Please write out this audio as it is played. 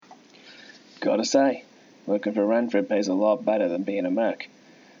Gotta say, working for Renfred pays a lot better than being a merc.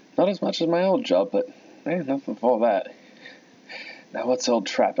 Not as much as my old job, but nothing for that. Now what's old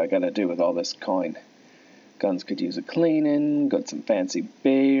Trapper gonna do with all this coin? Guns could use a cleaning, got some fancy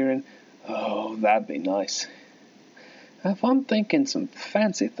beer, and oh, that'd be nice. If I'm thinking some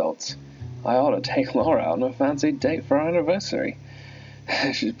fancy thoughts, I ought to take Laura out on a fancy date for our anniversary.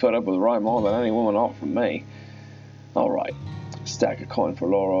 She's put up with right more than any woman ought from me. Alright, stack a coin for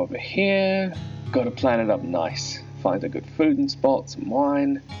Laura over here. Gotta plan it up nice. Find a good food spot, some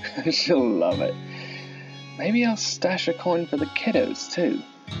wine. She'll love it. Maybe I'll stash a coin for the kiddos too.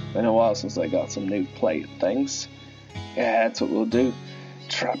 Been a while since they got some new plate and things. Yeah, that's what we'll do.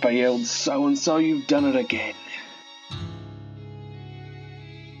 Trapper yelled, so-and-so, you've done it again.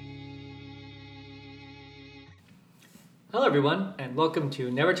 Hello everyone, and welcome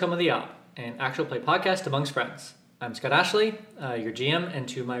to Never Tell Me the Op, an actual play podcast amongst friends. I'm Scott Ashley, your GM, and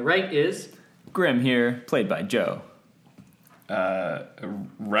to my right is... Grim here, played by Joe.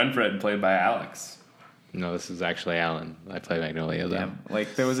 Renfred, played by Alex. No, this is actually Alan. I play Magnolia, though. Yeah,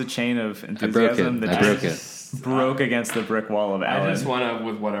 like, there was a chain of enthusiasm that broke against the brick wall of Alan. I just went up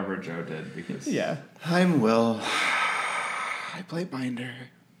with whatever Joe did, because... Yeah. I'm Will. I play Binder.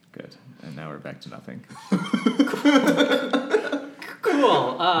 Good. And now we're back to nothing.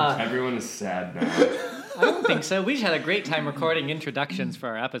 Cool. Everyone is sad now. I don't think so. We just had a great time recording introductions for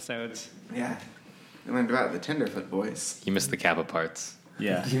our episodes. Yeah. I learned about the Tenderfoot boys. You missed the Kappa parts.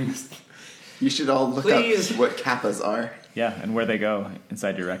 Yeah. You should all look up what kappas are. Yeah, and where they go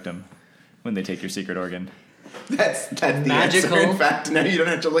inside your rectum when they take your secret organ. That's the Magical. answer. In fact, now you don't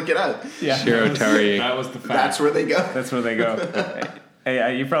have to look it up. Yeah. Shirotari. That was the fact. That's where they go. That's where they go.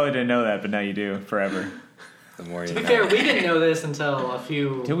 Hey, you probably didn't know that, but now you do, forever. The more To you be know. fair, we didn't know this until a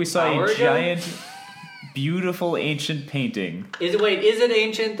few Till we saw hours a ago. giant, beautiful ancient painting. Is it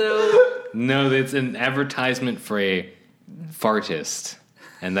ancient though? No, it's an advertisement for a fartist,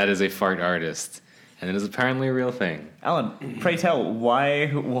 and that is a fart artist, and it is apparently a real thing. Alan, pray tell, why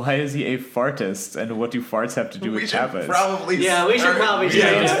is he a fartist, and what do farts have to do with kappas? Yeah, we should probably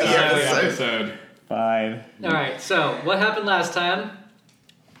Yeah, start it's this the episode. Fine. All right, so what happened last time?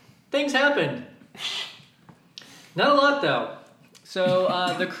 Things happened. Not a lot, though.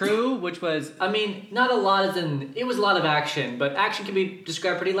 So the crew, which was, not a lot as in, it was a lot of action, but action can be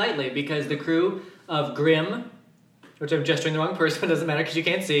described pretty lightly because the crew of Grim, which I'm gesturing the wrong person, but doesn't matter because you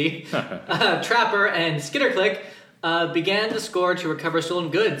can't see, Trapper and Skitterclick began the score to recover stolen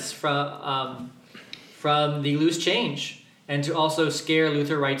goods from the loose change and to also scare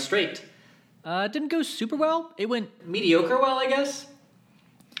Luther right straight. Didn't go super well. It went mediocre well, I guess.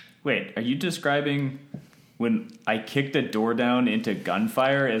 Wait, are you describing when I kicked a door down into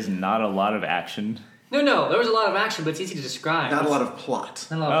gunfire as not a lot of action? No, there was a lot of action, but it's easy to describe. Not a lot of plot.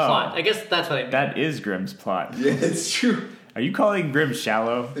 Not a lot of plot. I guess that's what I mean. That is Grimm's plot. Yeah, it's true. Are you calling Grimm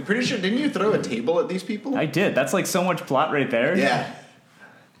shallow? I'm pretty sure, didn't you throw a table at these people? I did. That's like so much plot right there. Yeah.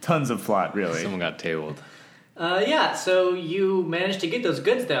 Tons of plot, really. Someone got tabled. So you managed to get those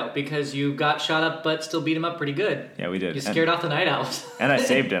goods, though, because you got shot up but still beat him up pretty good. Yeah, we did. You scared off the night owls. And I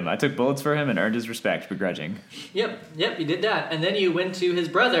saved him. I took bullets for him and earned his respect, begrudging. Yep, you did that. And then you went to his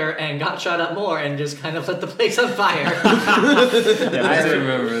brother and got shot up more and just kind of lit the place on fire. Yeah, I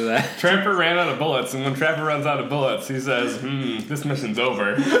remember that. Trapper ran out of bullets, and when Trapper runs out of bullets, he says, this mission's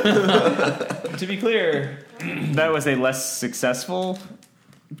over. to be clear, that was a less successful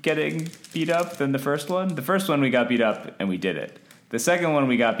getting beat up than the first one. The first one we got beat up and we did it. The second one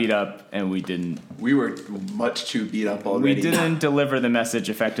we got beat up and we didn't. We were much too beat up already. We didn't deliver the message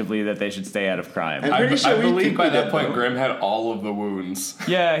effectively that they should stay out of crime. I'm pretty sure I we believe think by we that did, point, though. Grim had all of the wounds.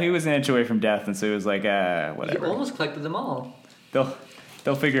 Yeah, he was an inch away from death, and so he was like, You whatever. almost collected them all.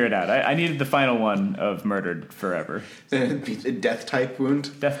 They'll figure it out. I needed the final one of murdered forever. A death type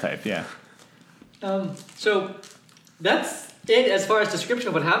wound. Death type, yeah. So that's it as far as description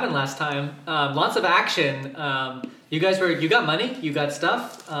of what happened last time. Lots of action. You got money, you got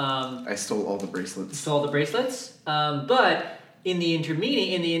stuff. I stole all the bracelets. Stole the bracelets. But in the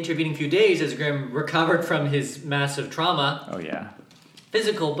intervening few days, as Grim recovered from his massive trauma, Oh, yeah.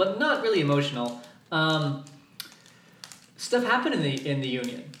 physical but not really emotional, stuff happened in the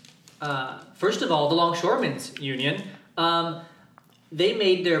union. First of all, the Longshoremen's Union, they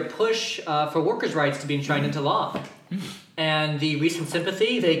made their push for workers' rights to be enshrined into law. And the recent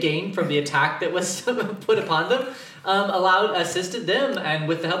sympathy they gained from the attack that was put upon them assisted them, and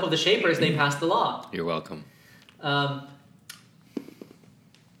with the help of the Shapers, they passed the law. You're welcome.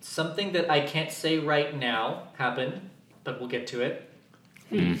 Something that I can't say right now happened, but we'll get to it.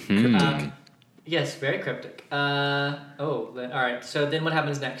 Yes, very cryptic. All right. So then what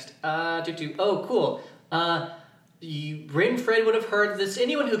happens next? Oh, cool. Rinfred would have heard this.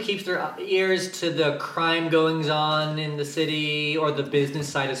 Anyone who keeps their ears to the crime goings on in the city or the business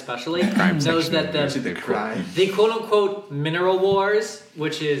side especially knows that the quote-unquote mineral wars,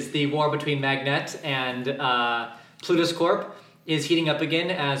 which is the war between Magnet and Plutus Corp, is heating up again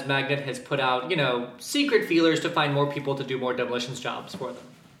as Magnet has put out, secret feelers to find more people to do more demolitions jobs for them.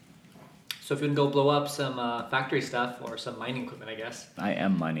 So if you can go blow up some factory stuff or some mining equipment, I guess. I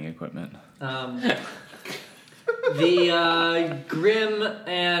am mining equipment. The Grim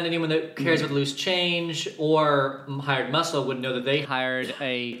and anyone that cares about loose change or hired muscle would know that they hired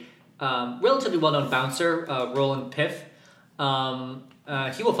a relatively well-known bouncer, Roland Piff.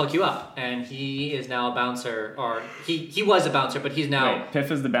 He will fuck you up, and he is now a bouncer, or he was a bouncer, but he's now... Wait,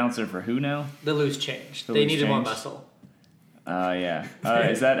 Piff is the bouncer for who now? The loose change. They needed more muscle. Yeah.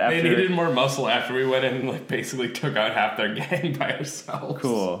 Is that after... They needed more muscle after we went in and basically took out half their gang by ourselves.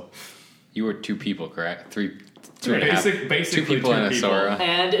 Cool. You were 2 people, correct? Two Basically 2 people and a Sora.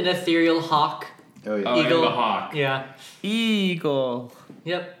 And an ethereal hawk. Oh, yeah. Eagle. And the hawk. Yeah. Eagle.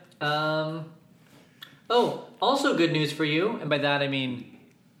 Yep. Also good news for you, and by that I mean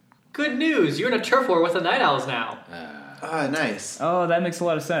good news. You're in a turf war with the Night Owls now. Nice. Oh, that makes a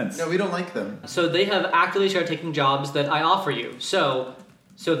lot of sense. No, we don't like them. So they have actively started taking jobs that I offer you. So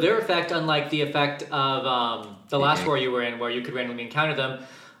their effect, unlike the effect of the last war you were in, where you could randomly encounter them,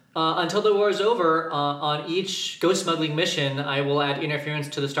 until the war is over, on each ghost smuggling mission, I will add interference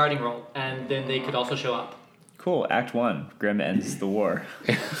to the starting roll, and then they could also show up. Cool. Act 1. Grim ends the war.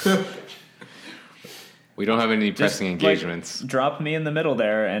 We don't have any pressing engagements. Drop me in the middle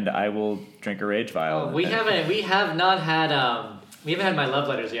there, and I will drink a rage vial. We haven't had my love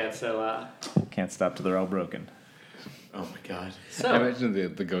letters yet, so Can't stop till they're all broken. Oh my god. so I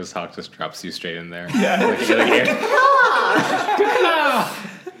imagine the ghost hawk just drops you straight in there. Yeah.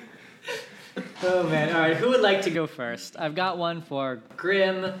 oh man, all right, who would like to go first? I've got one for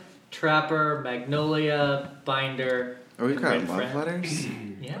Grim, Trapper, Magnolia, Binder. Oh, we've got and love Friend. letters?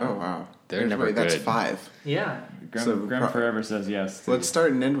 Yeah. Oh, wow. They're never Wait, that's good. 5. Yeah. Grim forever says yes. Let's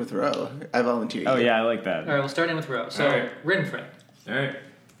start and end with Ro. I volunteer. Oh, yeah, I like that. All right, we'll start in with Ro. So, All right. Rinfred. Alright.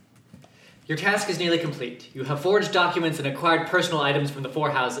 Your task is nearly complete. You have forged documents and acquired personal items from the 4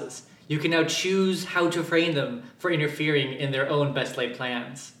 houses. You can now choose how to frame them for interfering in their own best laid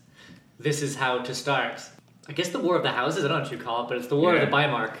plans. This is how to start. I guess the War of the Houses, I don't know what you call it, but it's the War of the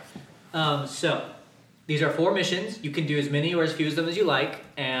Bimark. So, these are 4 missions. You can do as many or as few of them as you like,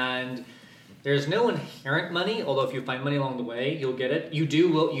 and there's no inherent money, although if you find money along the way, you'll get it. You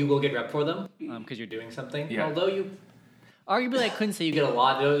will get rep for them, because you're doing something. Yeah. Although arguably I couldn't say you get a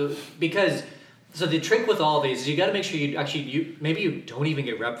lot, because... So the trick with all these is you got to make sure maybe you don't even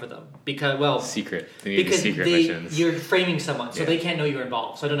get rep for them because Secret. They need the because secret missions. You're framing someone, so Yeah. they can't know you're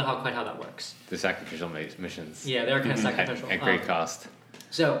involved. So I don't know quite how that works. The sacrificial missions. Yeah, they're kind of At, sacrificial. at great cost.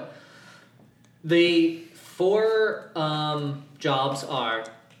 So the 4 jobs are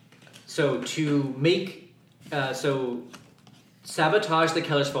to make sabotage the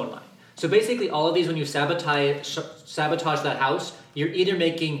killer's phone line. So basically, all of these, when you sabotage that house, you're either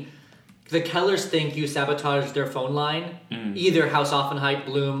making the Kellers think you sabotaged their phone line, either House Offenheit,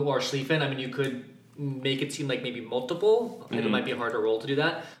 Bloom, or Schlieffen. I mean, you could make it seem like maybe multiple. It might be a harder role to do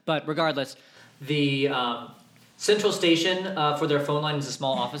that. But regardless, the central station for their phone line is a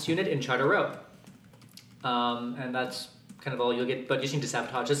small office unit in Charter Row. And that's kind of all you'll get, but you just need to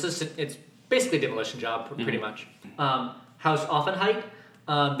sabotage. It's basically a demolition job, pretty much. House Offenheit,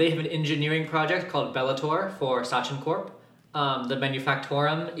 they have an engineering project called Bellator for Sachin Corp. The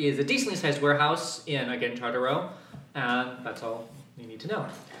Manufactorum is a decently sized warehouse in, again, Charter Row, and that's all you need to know.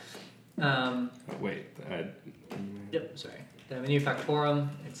 Yep, sorry. The Manufactorum,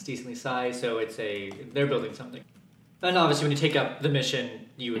 it's decently sized, so they're building something. And obviously when you take up the mission,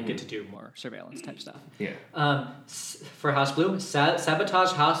 you would get to do more surveillance type stuff. Yeah. For House Bloom,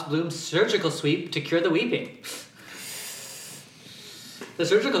 sabotage House Bloom's surgical sweep to cure the weeping. The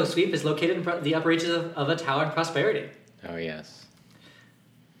surgical sweep is located in the upper reaches of a tower in Prosperity. Oh, yes.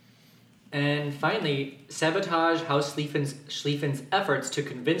 And finally, sabotage House Schlieffen's efforts to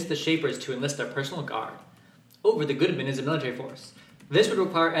convince the Shapers to enlist their personal guard over the Goodman as a military force. This would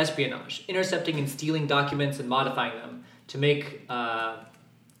require espionage, intercepting and stealing documents and modifying them to make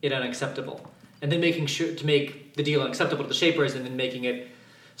it unacceptable. And then making sure to make the deal unacceptable to the Shapers and then making it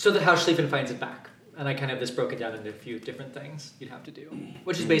so that House Schlieffen finds it back. And I kind of have this broken down into a few different things you'd have to do,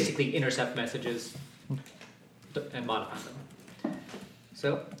 which is basically intercept messages and modify them.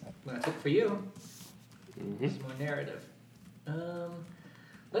 So, that's it for you. Some more narrative.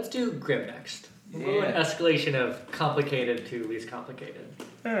 Let's do Grim next. An escalation of complicated to least complicated.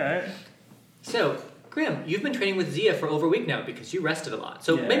 All right. So, Grim, you've been training with Zia for over a week now because you rested a lot.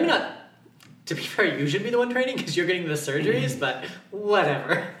 So maybe not, to be fair, you should be the one training because you're getting the surgeries, but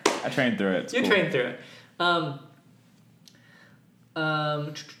whatever. I trained through it. You trained through it.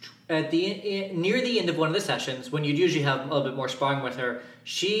 Near the end of one of the sessions, when you'd usually have a little bit more sparring with her,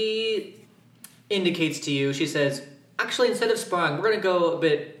 she indicates to you, she says, actually, instead of sparring, we're going to go a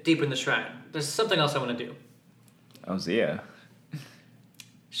bit deeper in the shrine. There's something else I want to do. Oh, Zia.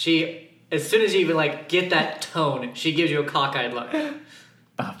 She, as soon as you even get that tone, she gives you a cockeyed look.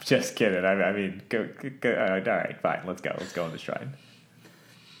 I'm just kidding. I mean, go, all right, fine. Let's go. Let's go in the shrine.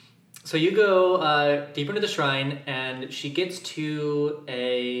 So you go deeper into the shrine, and she gets to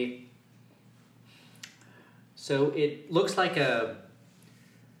a... So it looks like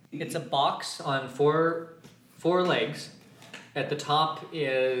it's a box on four legs. At the top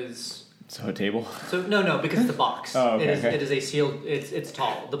is... So a table? So no, because it's a box. Oh, okay. It is a sealed... It's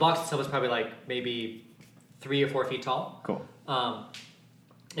tall. The box itself is probably maybe 3 or 4 feet tall. Cool.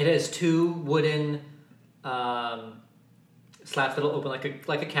 It has 2 wooden slats that'll open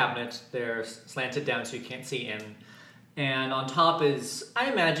like a cabinet. They're slanted down so you can't see in. And on top is,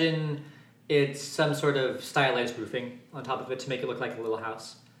 I imagine, it's some sort of stylized roofing on top of it to make it look like a little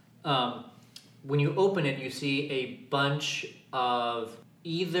house. When you open it, you see a bunch of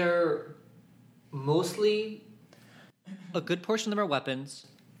either mostly a good portion of them are weapons.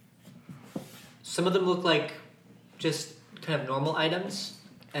 Some of them look like just kind of normal items,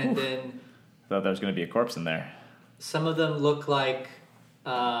 and then Thought there was going to be a corpse in there. some of them look like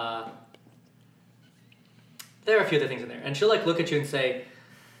there are a few other things in there. And she'll look at you and say,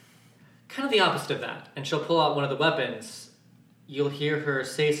 kind of the opposite of that. And she'll pull out one of the weapons. You'll hear her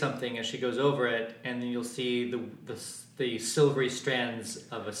say something as she goes over it, and then you'll see the silvery strands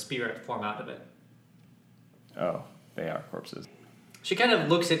of a spirit form out of it. Oh, they are corpses. She kind of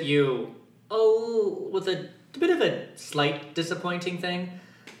looks at you, with a bit of a slight disappointing thing.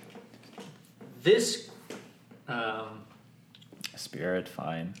 This, Spirit,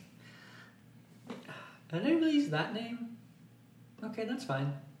 fine. I didn't really use that name. Okay, that's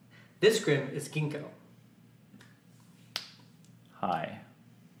fine. This Grim is Ginkgo. Hi.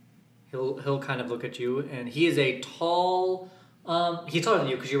 He'll kind of look at you, and he is a tall. He's taller than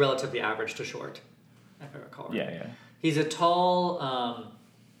you because you're relatively average to short, if I recall. Right. Yeah. He's a tall,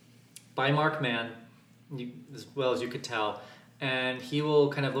 bi-mark man, as well as you could tell, and he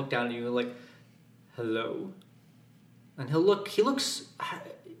will kind of look down at you like, "Hello," and he looks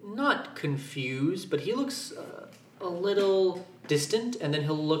not confused, but he looks a little distant, and then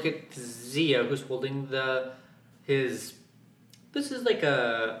he'll look at Zia, who's holding his. This is like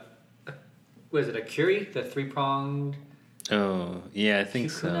what is it? A Curie, the 3-pronged. Oh, yeah, I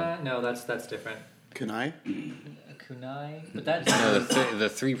think kunai? so. No, that's different. Kunai? A kunai, but that's No, the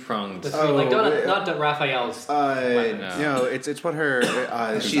 3-pronged. not Raphael's. No, it's what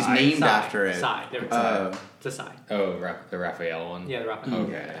her. She's named Sai. after it. Sai. It's a Sai. Oh, the Raphael one? Yeah, the Raphael.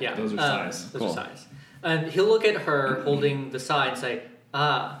 Okay. Yeah, Those are Sais. Those Cool. are Sais. And he'll look at her holding the Sai and say,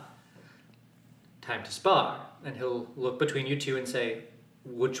 time to spar. And he'll look between you two and say,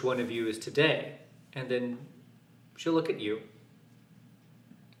 which one of you is today? And then she'll look at you.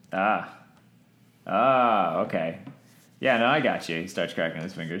 Okay. Yeah, no, I got you. He starts cracking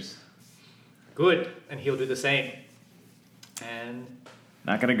his fingers. Good. And he'll do the same. And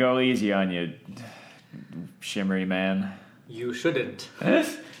Not gonna go easy on you, shimmery man. you shouldn't.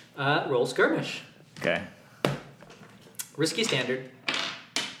 Roll skirmish. Okay. Risky standard.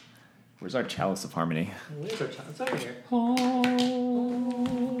 Where's our chalice of harmony? Where's our child? It's over here. Oh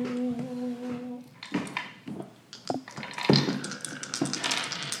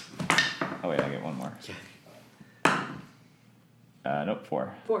wait, I get one more. Nope,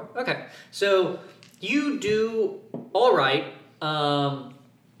 4. 4. Okay. So you do all right.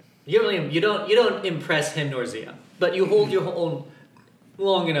 You don't impress him nor Zia, but you hold your own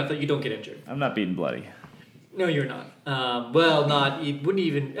long enough that you don't get injured. I'm not beating bloody. No, you're not. Well, not. You wouldn't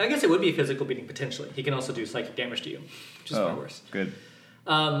even. I guess it would be a physical beating potentially. He can also do psychic damage to you, which is far worse. Good.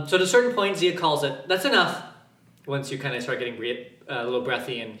 So at a certain point, Zia calls it. That's enough. Once you kind of start getting a little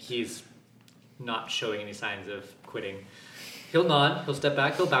breathy, and he's not showing any signs of quitting, he'll nod. He'll step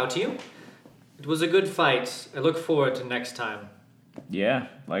back. He'll bow to you. It was a good fight. I look forward to next time. Yeah,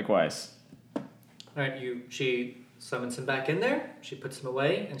 likewise. All right. She summons him back in there. She puts him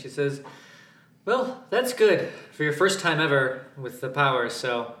away, and she says, "Well, that's good for your first time ever with the powers.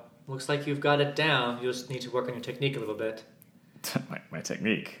 So looks like you've got it down. You just need to work on your technique a little bit." my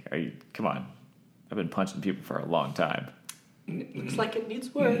technique. Come on. I've been punching people for a long time. Looks like it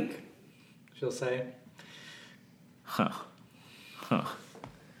needs work. she'll say. Huh.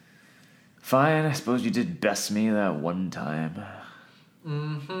 Fine, I suppose you did best me that one time.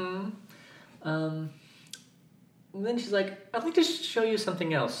 And then she's like, I'd like to show you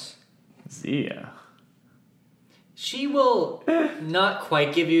something else. Zia. She will not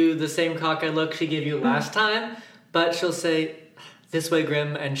quite give you the same cockeyed look she gave you last time, but she'll say, this way,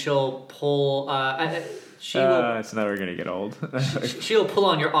 Grim, and she'll pull... It's never gonna get old. She'll pull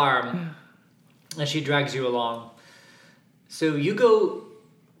on your arm as she drags you along. So you go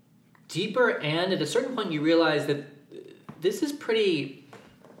deeper, and at a certain point you realize that this is pretty...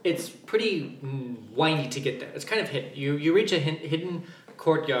 It's pretty windy to get there. It's kind of hidden. You reach a hidden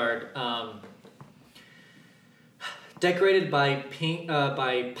courtyard decorated by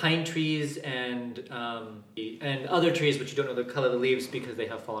pine trees and other trees which you don't know the color of the leaves because they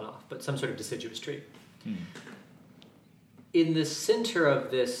have fallen off, but some sort of deciduous tree. In the center of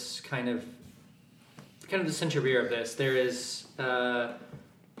this kind of the center rear of this, there is a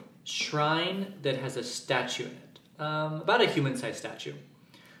shrine that has a statue in it, about a human-sized statue.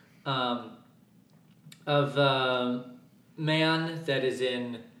 Of a man that is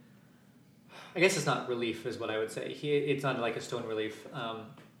in, I guess it's not relief is what I would say. It's not like a stone relief.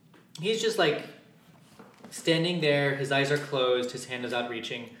 He's just like standing there, his eyes are closed, his hand is out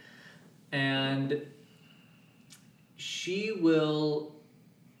reaching, and she will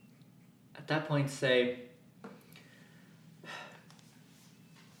at that point say,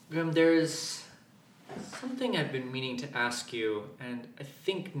 Grim, there's something I've been meaning to ask you, and I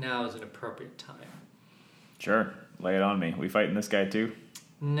think now is an appropriate time. Sure, lay it on me. We fighting this guy too?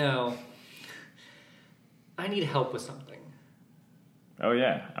 No. I need help with something. Oh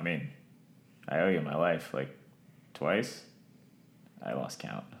yeah, I mean, I owe you my life, like, twice? I lost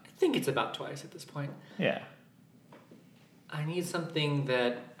count. I think it's about twice at this point. Yeah. I need something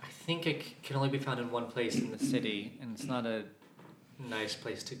that I think it can only be found in one place in the city, and it's not a nice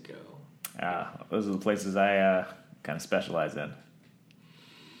place to go. Those are the places I kind of specialize in.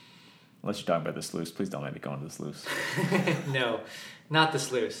 Unless you're talking about the sluice, please don't make me go into the sluice. No, not the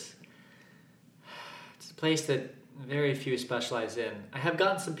sluice. It's a place that very few specialize in. I have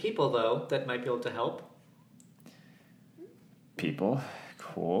gotten some people, though, that might be able to help. People?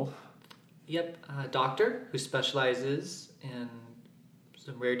 Cool. Yep, a doctor who specializes in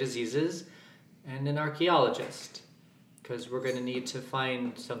some rare diseases, and an archaeologist, because we're going to need to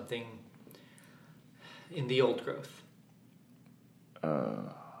find something in the old growth.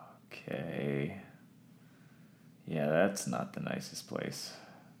 Okay. Yeah, that's not the nicest place.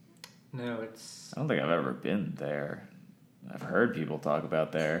 No, it's... I don't think I've ever been there. I've heard people talk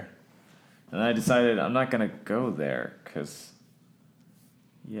about there. And I decided I'm not going to go there, because...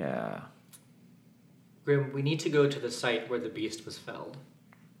 Yeah. Grim, we need to go to the site where the beast was felled.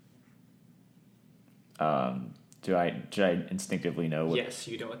 Should I instinctively know what... Yes,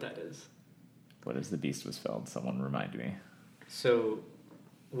 you know what that is. What is the beast was felled? Someone remind me. So,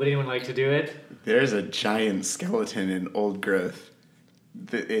 would anyone like to do it? There's a giant skeleton in old growth.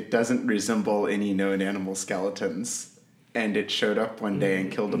 It doesn't resemble any known animal skeletons. And it showed up one day and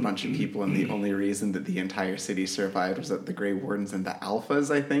killed a bunch of people, and the only reason that the entire city survived was that the Grey Wardens and the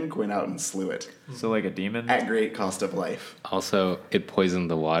Alphas, I think, went out and slew it. So like a demon? At great cost of life. Also, it poisoned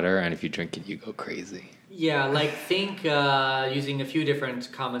the water, and if you drink it, you go crazy. Yeah, like think, using a few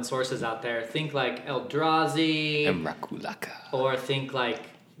different common sources out there, think like Eldrazi. Emrakulaka. Or think like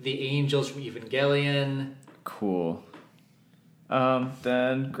the angels from Evangelion. Cool.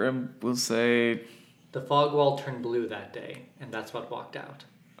 Then Grim will say... The fog wall turned blue that day, and that's what walked out.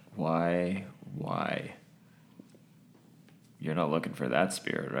 Why? You're not looking for that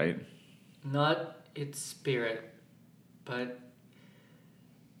spirit, right? Not its spirit, but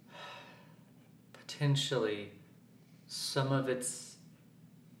potentially some of its...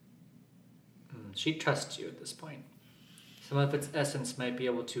 She trusts you at this point. Some of its essence might be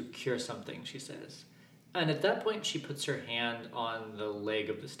able to cure something, she says. And at that point, she puts her hand on the leg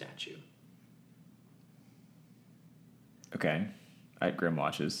of the statue. Okay. Grim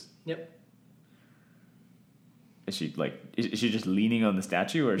watches. Yep. Is she just leaning on the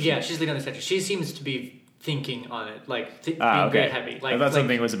statue, or? Yeah, she's leaning on the statue. She seems to be thinking on it, like being very heavy. Like, I thought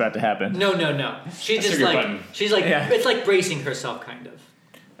something was about to happen. No. She's just like button. She's like Yeah. It's like bracing herself, kind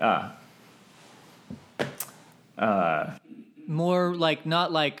of. More like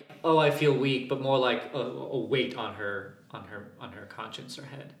not like I feel weak, but more like a weight on her conscience or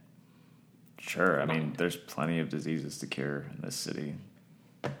head. Sure. I mean, there's plenty of diseases to cure in this city.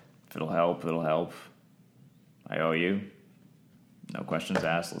 If it'll help, it'll help. I owe you. No questions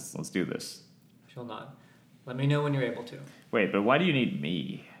asked. Let's do this. She'll nod. Let me know when you're able to. Wait, but why do you need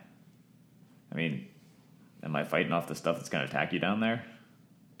me? I mean, am I fighting off the stuff that's going to attack you down there?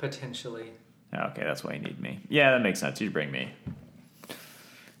 Potentially. Okay, that's why you need me. Yeah, that makes sense. You bring me.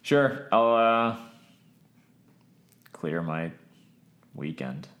 Sure, I'll clear my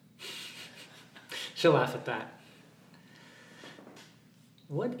weekend. She'll laugh at that.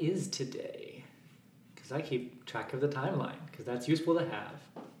 What is today? Because I keep track of the timeline, because that's useful to have.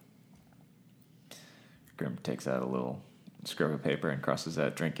 Grim takes out a little scrub of paper and crosses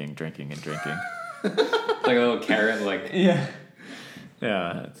out drinking, and drinking. Like a little carrot, like Yeah.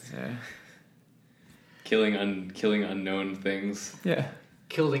 Yeah. killing unknown things. Yeah.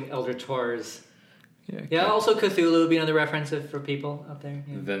 Killing Elder Tours. Yeah. Yeah, also Cthulhu would be another reference for people out there.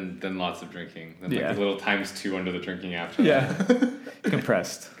 Yeah. Then lots of drinking. Then Yeah. like a little ×2 under the drinking after. Yeah.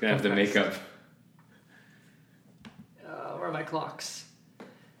 Compressed. Gonna have to make up. Where are my clocks?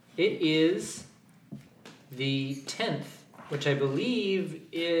 It is the 10th, which I believe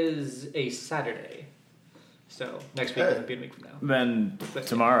is a Saturday. So next week will be a week from now. Then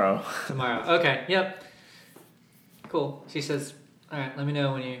tomorrow. Tomorrow. Okay. Yep. Cool. She says, "All right, let me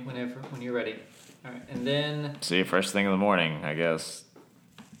know when you're ready." All right, and then See you first thing in the morning, I guess.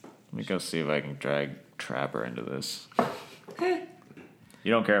 Let me go see if I can drag Trapper into this.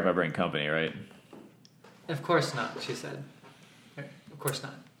 You don't care if I bring company, right? of course not. She said, "Of course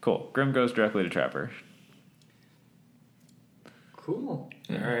not." Cool. Grim goes directly to Trapper. Cool.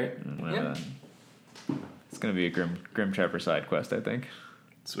 All right. Yep. It's gonna be a Grim Trapper side quest, I think.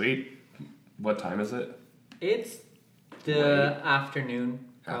 Sweet. What time is it? It's the afternoon.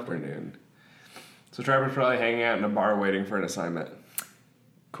 Probably. Afternoon. So Trevor's probably hanging out in a bar waiting for an assignment.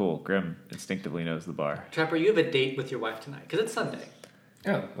 Cool. Grim instinctively knows the bar. Trapper, you have a date with your wife tonight because it's Sunday.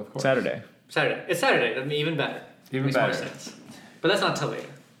 Yeah, of course. Saturday. Saturday. It's Saturday. That'd be even better. Even Makes better. more sense. But that's not till later.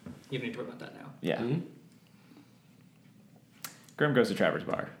 You don't need to worry about that now. Yeah. Mhm. Grim goes to Trapper's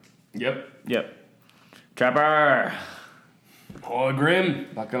bar. Yep. Yep. Trapper! Oh, Grim,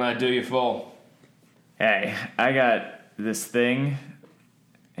 what can I do you for? Hey, I got this thing,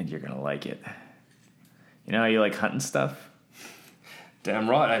 and you're gonna like it. You know how you like hunting stuff? Damn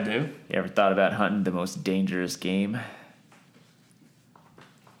right I do. You ever thought about hunting the most dangerous game?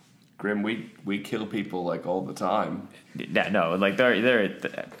 Grim, we kill people like all the time. No, like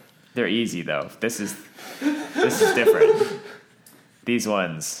they're easy though. This is different. These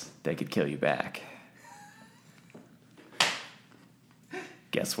ones, they could kill you back.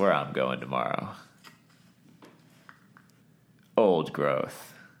 Guess where I'm going tomorrow? Old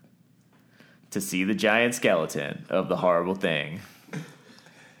Growth. To see the giant skeleton of the horrible thing.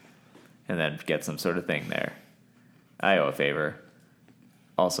 And then get some sort of thing there. I owe a favor.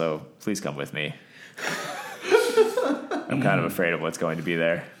 Also, please come with me. I'm kind of afraid of what's going to be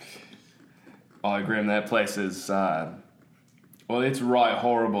there. Oh, Grim, that place is, well, it's right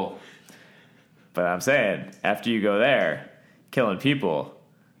horrible. But I'm saying, after you go there, killing people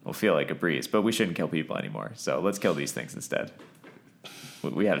will feel like a breeze. But we shouldn't kill people anymore. So let's kill these things instead.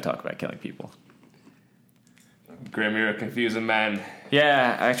 We had to talk about killing people. Grim, you're a confusing man.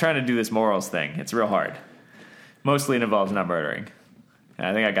 Yeah, I'm trying to do this morals thing. It's real hard. Mostly it involves not murdering. And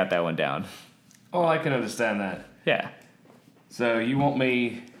I think I got that one down. Oh, I can understand that. Yeah. So you want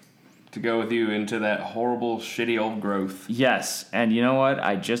me to go with you into that horrible, shitty old growth? Yes, and you know what?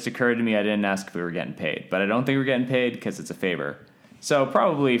 It just occurred to me I didn't ask if we were getting paid. But I don't think we're getting paid because it's a favor. So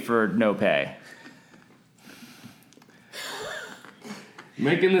probably for no pay.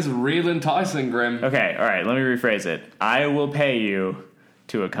 Making this real enticing, Grim. Okay, all right, let me rephrase it. I will pay you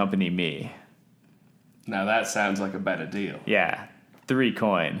to accompany me. Now that sounds like a better deal. Yeah, 3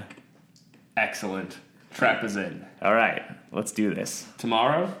 coin. Excellent. Trap is in. All right, let's do this.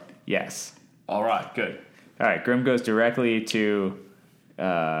 Tomorrow? Yes. All right, good. All right, Grim goes directly to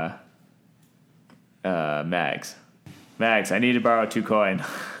Mags. Mags, I need to borrow 2 coin.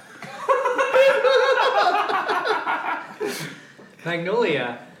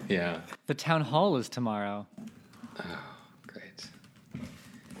 Magnolia. Yeah. The town hall is tomorrow. Great.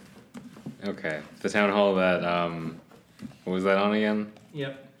 Okay. The town hall that what was that on again?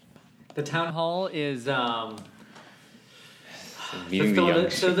 Yep. The town hall is Meeting the young.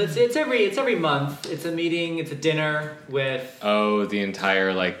 it's every month. It's a meeting. It's a dinner with. Oh, the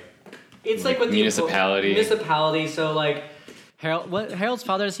entire like. It's like with municipality. The municipality. So like, Harold's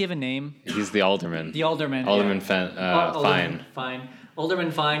father, does he have a name? He's the alderman. The alderman. Alderman yeah. Fine. Fine.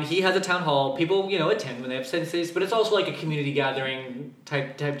 Alderman Fine. He has a town hall. People, attend when they have sentences, but it's also like a community gathering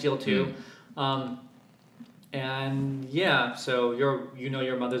type deal too. And yeah, so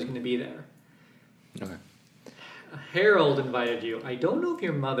your mother's going to be there. Okay. Harold invited you. I don't know if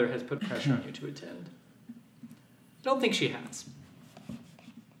your mother has put pressure on you to attend. I don't think she has.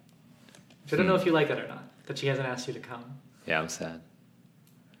 So I don't know if you like it or not, that she hasn't asked you to come. Yeah, I'm sad.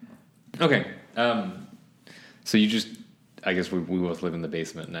 Okay. So you just, I guess we both live in the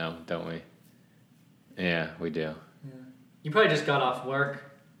basement now, don't we? Yeah, we do. Yeah. You probably just got off work.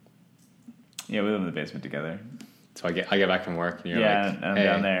 Yeah, we live in the basement together. So I get back from work and you're Yeah, like, I'm hey,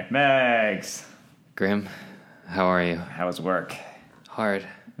 down there. Megs, Grim, how are you? how was work? Hard.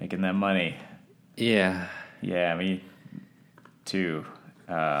 Making that money. Yeah. Yeah, me too.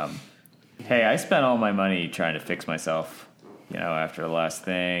 Hey, I spent all my money trying to fix myself, after the last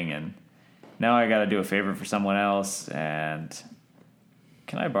thing, and now I got to do a favor for someone else. And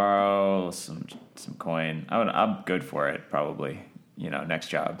can I borrow some coin? I'm good for it, probably. Next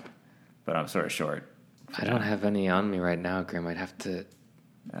job, but I'm sort of short. I don't have any on me right now, Grim. I'd have to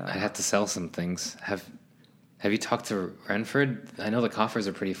sell some things. Have you talked to Renford? I know the coffers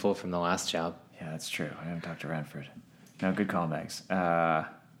are pretty full from the last job. Yeah, that's true. I haven't talked to Renford. No, good call, Megs.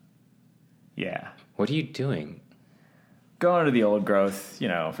 Yeah. What are you doing? Going to the old growth,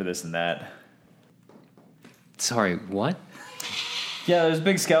 for this and that. Sorry, what? Yeah, there's a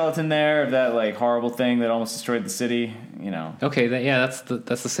big skeleton there of that horrible thing that almost destroyed the city. Okay, that's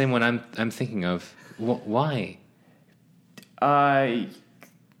the same one I'm thinking of. Why?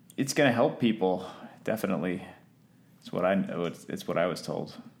 It's gonna help people, definitely. It's what I know. It's what I was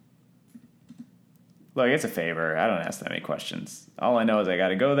told. Look, it's a favor. I don't ask that many questions. All I know is I got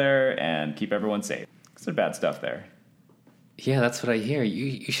to go there and keep everyone safe. There's bad stuff there. Yeah, that's what I hear.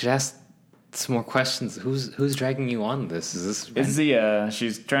 You should ask some more questions. Who's dragging you on this? Is this? It's Zia.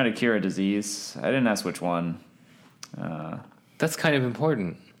 She's trying to cure a disease. I didn't ask which one. That's kind of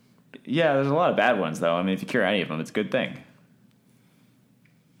important. Yeah, there's a lot of bad ones, though. I mean, if you cure any of them, it's a good thing.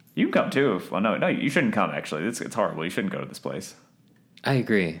 You can come, too. No, you shouldn't come, actually. It's horrible. You shouldn't go to this place. I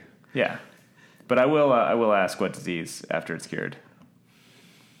agree. Yeah. But I will ask what disease after it's cured.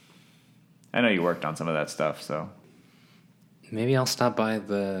 I know you worked on some of that stuff, so... Maybe I'll stop by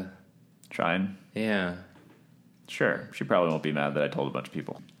the... Shrine? Yeah. Sure. She probably won't be mad that I told a bunch of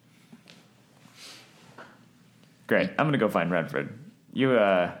people. Great. I'm going to go find Renford. You,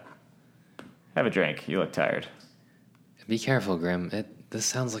 have a drink. You look tired. Be careful, Grim. This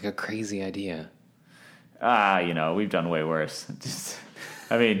sounds like a crazy idea. We've done way worse.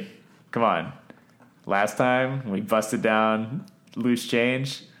 Come on. Last time, we busted down loose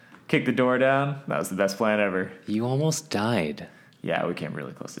change, kicked the door down. That was the best plan ever. You almost died. Yeah, we came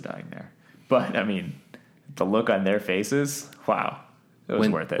really close to dying there. But, the look on their faces, wow. It was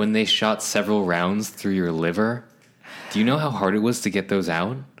worth it. When they shot several rounds through your liver, do you know how hard it was to get those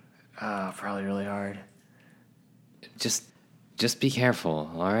out? Probably really hard. Just be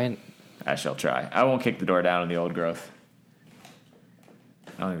careful, all right? I shall try. I won't kick the door down in the old growth.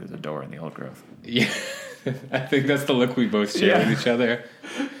 I don't think there's a door in the old growth. Yeah, I think that's the look we both share with each other.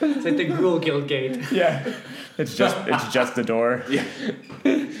 It's like the Gruel Guild gate. Yeah, it's just the door. Yeah,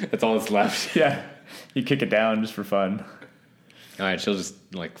 that's all that's left. Yeah, you kick it down just for fun. All right, she'll just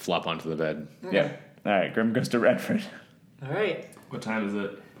flop onto the bed. Okay. Yeah. All right, Grim goes to Redford. All right. What time is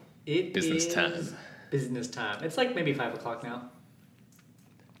it? It Business is time. Business time. It's maybe 5 o'clock now.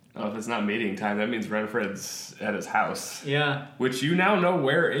 Oh, if it's not meeting time, that means Renfred's at his house. Yeah. Which you now know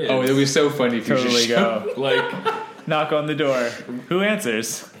where is. Oh, it would be so funny if you Totally just go. Knock on the door. Who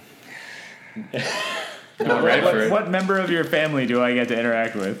answers? Redford. What member of your family do I get to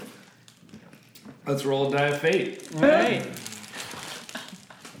interact with? Let's roll a die of fate. All right.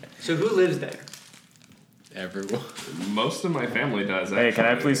 So who lives there? Everyone. Most of my family does. Hey, can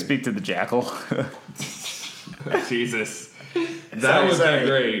I actually. please speak to the jackal? Jesus. That would be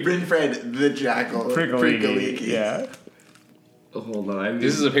great. Renfred the Jackal. Prickly. Yeah. Hold on.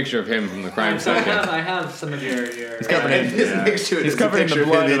 This is a picture of him from the crime So scene. I have some of your He's covered in, Next to it he's is a covered in picture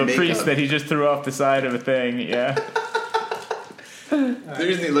the blood him of a in priest makeup. that he just threw off the side of a thing. Yeah. The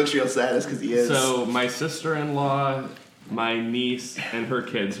reason he looks real sad is because he is. So my sister-in-law, my niece, and her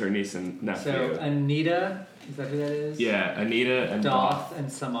kids, her niece and nephew. So Anita, is that who that is? Yeah, Anita and Doth and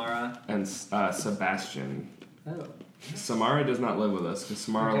Samara. and Sebastian. Oh. Samara does not live with us because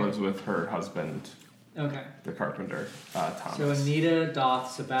Samara Okay. lives with her husband, Okay. the carpenter, Thomas. So Anita,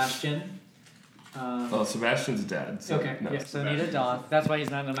 Doth, Sebastian. Well, Sebastian's dead. So Okay. no, Yeah. So Anita, Doth. That's why he's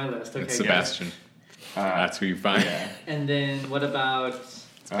not on my list. Okay. It's good. Sebastian. That's who you find. And then what about?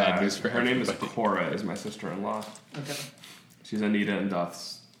 It's bad news for her name is everybody. Cora. Is my sister-in-law. Okay. She's Anita and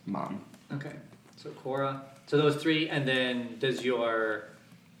Doth's mom. Okay. So Cora. So those three, and then does your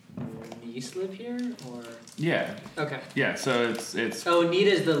niece live here, or? Yeah, Okay. yeah. So it's Oh,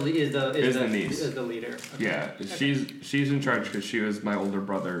 Anita is the niece. Is the leader. Okay. yeah. She's in charge because she was my older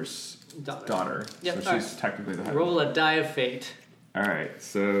brother. Daughter. Daughter. Yep, So alright. she's technically the head. Roll a die of fate. All right.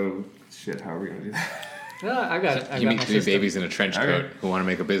 So Shit, how are we gonna do that? No, I got it. I You got meet my 3 system. babies in a trench coat Okay. who want to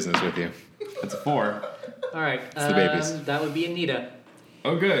make a business with you. That's a 4. All right. the babies. That would be Anita.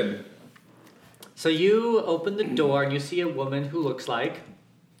 Oh, good. So you open the door and you see a woman who looks like.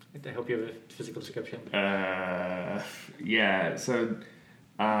 I hope you have a physical description. Yeah. So,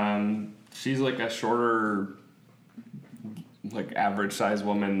 she's like a shorter, like average sized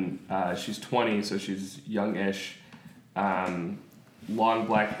woman. She's 20, so she's youngish. Long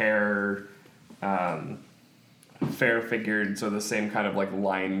black hair, fair figured, so the same kind of like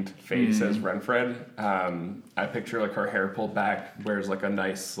lined face as Renfred. I picture like her hair pulled back, wears like a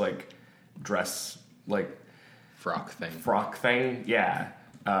nice like dress like Frock thing. frock thing. Yeah.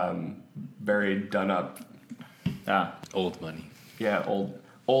 Very done up. Old money. Yeah,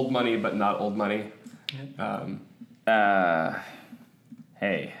 old money, but not old money.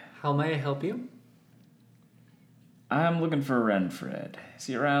 Hey, How may I help you? I'm looking for Renfred. Is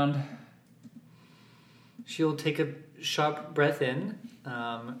he around? She'll take a sharp breath in,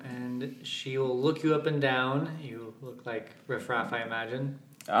 and she will look you up and down. You look like riffraff, I imagine.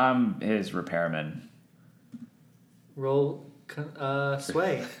 I'm his repairman. Roll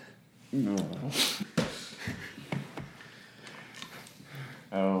sway.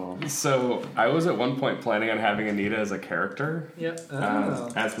 Oh. So I was at one point planning on having Anita as a character. Yep.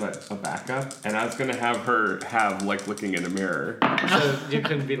 As a backup, and I was gonna have her have like looking in a mirror. So you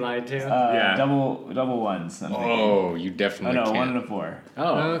couldn't be lied to. Yeah. Double ones. I'm thinking. Oh, you Oh definitely no, can't. 1 and a 4.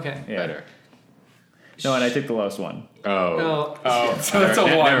 Oh, Okay. Yeah. better. No, and I took the lowest one. Oh. Oh, So that's a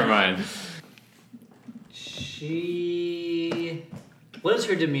 1. Never mind. she. What is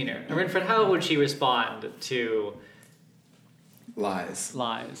her demeanor? Renfred, how would she respond to Lies.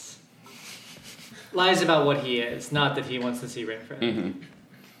 lies? Lies about what he is, not that he wants to see Renfred.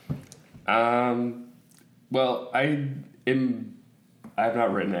 Well, I've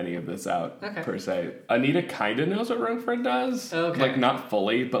not written any of this out Okay. per se. Anita kind of knows what Renfred does. Okay. Like not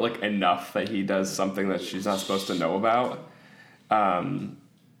fully, but like enough that he does something that she's not supposed to know about.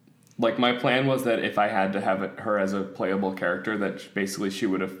 Like my plan was that if I had to have her as a playable character, that basically she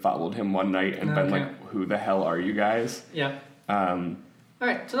would have followed him one night and been Okay. like, "Who the hell are you guys?" Yeah. All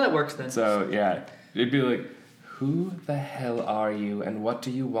right, so that works then. So yeah, it'd be like, "Who the hell are you, and what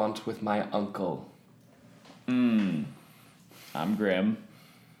do you want with my uncle?" I'm Grim.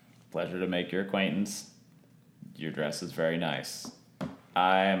 Pleasure to make your acquaintance. Your dress is very nice.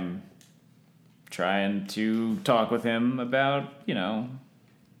 I'm trying to talk with him about,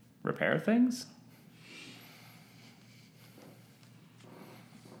 repair things.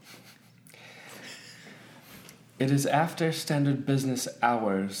 It is after standard business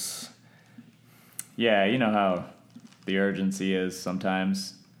hours. Yeah, you know how the urgency is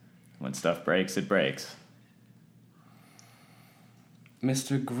sometimes. When stuff breaks, it breaks.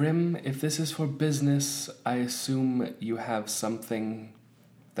 Mr. Grimm, if this is for business, I assume you have something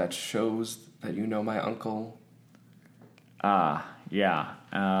that shows that you know my uncle. Yeah.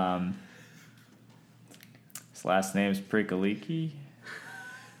 His last name's Prikaliki.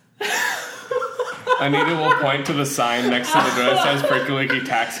 Anita will point to the sign next to the door that says Prikaliki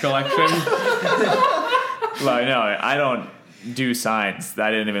Tax Collection. Well, no, I don't do signs.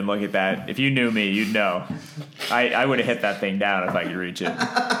 I didn't even look at that. If you knew me, you'd know. I would have hit that thing down if I could reach it.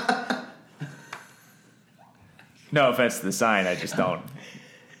 No offense to the sign, I just don't.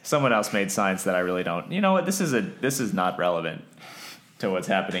 Someone else made signs that I really don't. You know what? This is not relevant to what's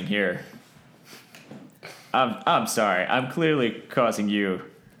happening here. I'm sorry. I'm clearly causing you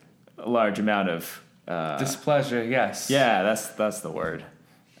a large amount of Displeasure, yes. yeah, that's the word.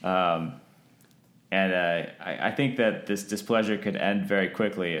 And I think that this displeasure could end very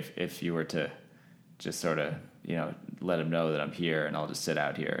quickly if you were to just sort of, let him know that I'm here and I'll just sit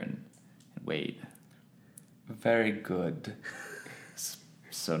out here and wait. Very good.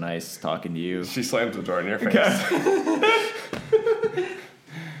 So nice talking to you. She slams the door in your face.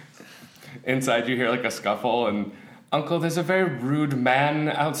 Inside, you hear like a scuffle, and Uncle, there's a very rude man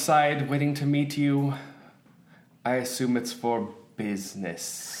outside waiting to meet you. I assume it's for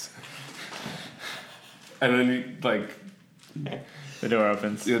business. And then, The door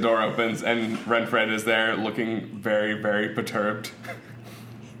opens. the door opens, and Renfred is there looking very, very perturbed.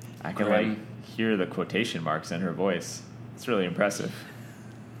 I can Grim. hear the quotation marks in her voice. It's really impressive.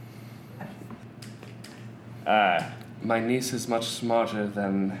 My niece is much smarter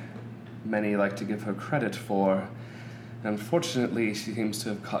than many like to give her credit for. Unfortunately, she seems to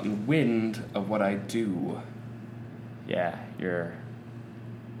have gotten wind of what I do. Yeah, you're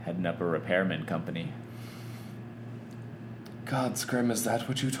heading up a repairman company. God's Grim, is that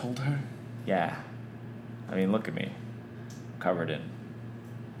what you told her? Yeah. I mean, look at me. Covered in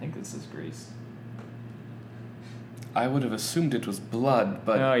think this is grease. I would have assumed it was blood,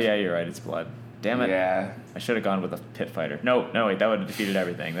 but Oh yeah, you're right. It's blood. Damn it. yeah. I should have gone with a pit fighter. No, wait, that would have defeated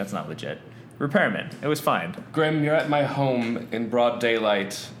everything. That's not legit. Repairman. It was fine. Grim, you're at my home in broad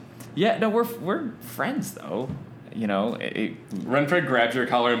daylight. Yeah, no, we're friends though. You know, Renfred grabs your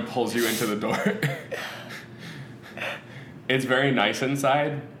collar and pulls you into the door. It's very nice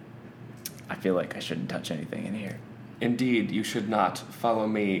inside. I feel like I shouldn't touch anything in here. Indeed, you should not. Follow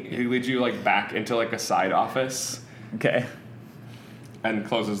me. He leads you like back into like a side office Okay. and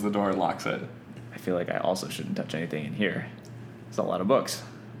closes the door and locks it. I feel like I also shouldn't touch anything in here. There's a lot of books.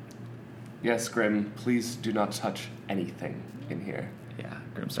 Yes, Grim, please do not touch anything in here. Yeah,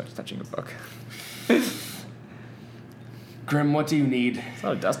 Grim starts touching a book. Grim, what do you need? There's a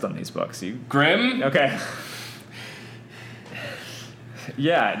lot of dust on these books. Grim? Okay.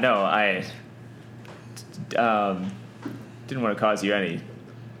 Yeah, no, I didn't want to cause you any.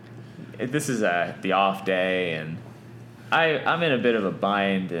 This is the off day, and I'm in a bit of a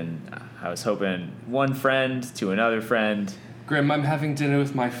bind, and I was hoping one friend to another friend. Grim, I'm having dinner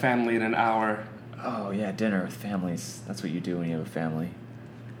with my family in an hour. Oh yeah, dinner with families. That's what you do when you have a family.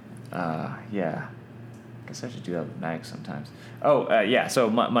 Yeah. Guess I should do that with Max sometimes. Oh, yeah. So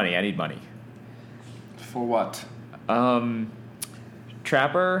money. I need money. For what?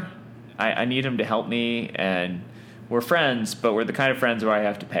 Trapper, I need him to help me, and we're friends, but we're the kind of friends where I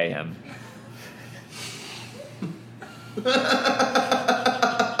have to pay him.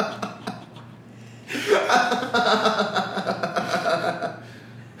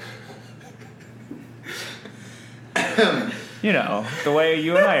 You know, the way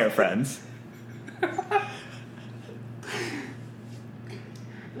you and I are friends.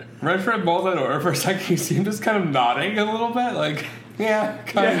 Renfred bowled that over for a second. You see him just kind of nodding a little bit, like, yeah,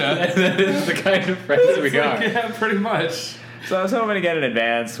 kind of. That is the kind of friends we are. Yeah, pretty much. So I was hoping to get an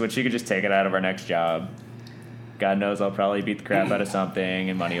advance, which you could just take it out of our next job. God knows I'll probably beat the crap out of something,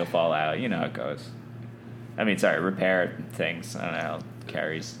 and money will fall out. You know how it goes. I mean, sorry, repair things. I don't know how it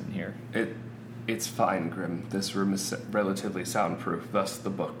carries in here. It's fine, Grim. This room is relatively soundproof, thus the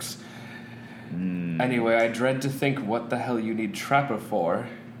books. Anyway, I dread to think what the hell you need Trapper for.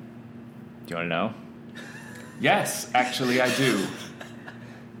 Do you want to know? Yes, actually, I do.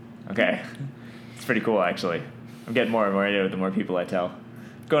 Okay. It's pretty cool, actually. I'm getting more and more into it the more people I tell.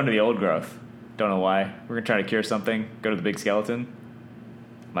 Going to the old growth. Don't know why. We're going to try to cure something. Go to the big skeleton.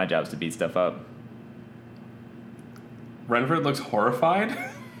 My job's to beat stuff up. Renfred looks horrified.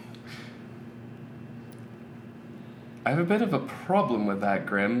 I have a bit of a problem with that,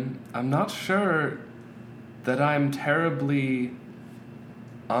 Grim. I'm not sure that I'm terribly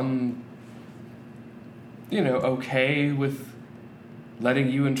okay with letting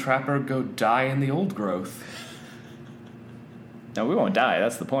you and Trapper go die in the old growth. No, we won't die.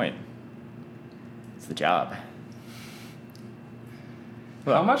 That's the point. It's the job.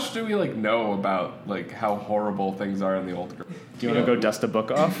 How much do we know about how horrible things are in the old growth? Do you want to go dust a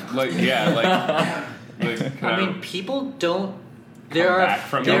book off? I mean, people don't.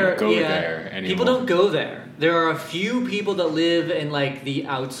 Don't go there anymore. People don't go there. There are a few people that live in the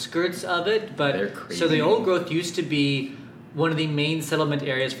outskirts of it, but They're crazy. So the old growth used to be one of the main settlement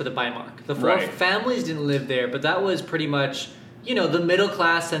areas for the Bymark. The four Right. families didn't live there, but that was pretty much the middle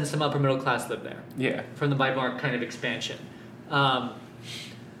class and some upper middle class lived there Yeah. from the Bymark kind of expansion.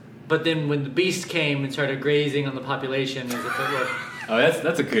 But then when the beast came and started grazing on the population, as if it were. Oh,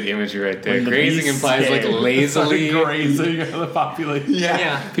 that's a good imagery right there. When the Grazing beast implies came. lazily. Grazing of the population.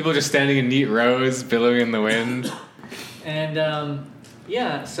 Yeah. People just standing in neat rows, billowing in the wind. And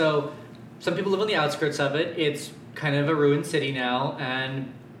so some people live on the outskirts of it. It's kind of a ruined city now,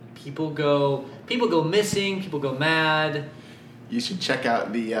 and people go missing, people go mad. You should check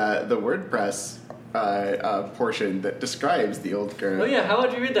out the WordPress portion that describes the old growth. Oh yeah, how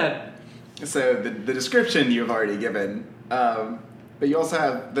would you read that? So the description you've already given, but you also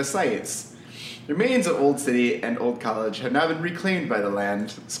have the sites. The remains of Old City and Old College have now been reclaimed by the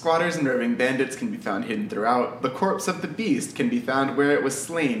land. Squatters and roving bandits can be found hidden throughout. The corpse of the beast can be found where it was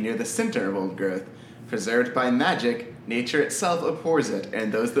slain near the center of Old Growth. Preserved by magic, nature itself abhors it,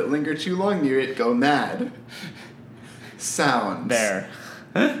 and those that linger too long near it go mad. Sounds. There.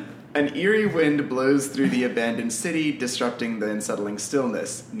 An eerie wind blows through the abandoned city, disrupting the unsettling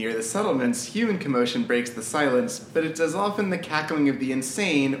stillness. Near the settlements, human commotion breaks the silence, but it's as often the cackling of the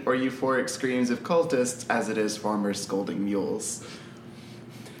insane or euphoric screams of cultists as it is farmers scolding mules.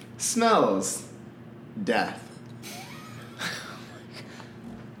 Smells. Death.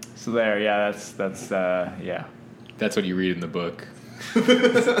 So there, yeah, that's yeah. That's what you read in the book.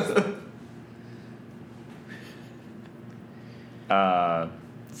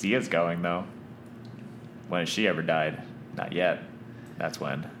 Zia's going, though. When has she ever died? Not yet. That's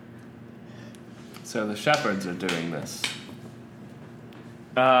when. So the shepherds are doing this.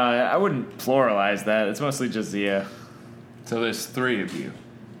 I wouldn't pluralize that. It's mostly just Zia. So there's 3 of you.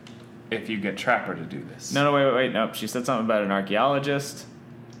 If you get Trapper to do this. No, wait. Nope. She said something about an archaeologist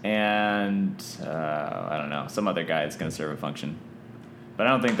and, I don't know, some other guy that's going to serve a function. But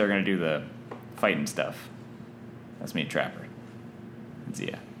I don't think they're going to do the fighting stuff. That's me and Trapper. And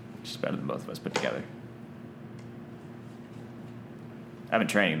Zia. She's better than both of us put together. I've been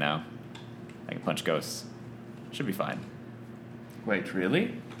training now. I can punch ghosts. Should be fine. Wait,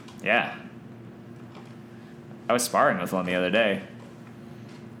 really? Yeah. I was sparring with one the other day.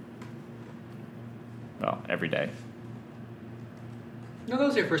 Well, every day. No, that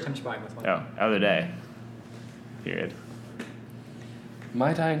was your first time sparring with one. Oh, other day. Period.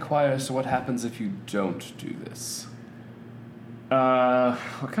 Might I inquire as to what happens if you don't do this? I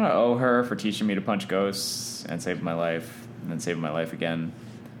kind of owe her for teaching me to punch ghosts and saving my life, and then saving my life again.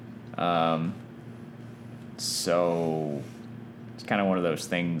 So it's kind of one of those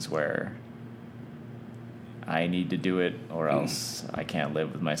things where I need to do it, or else I can't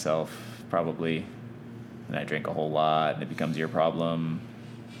live with myself, probably. And I drink a whole lot, and it becomes your problem.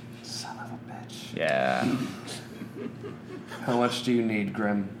 Son of a bitch. Yeah. How much do you need,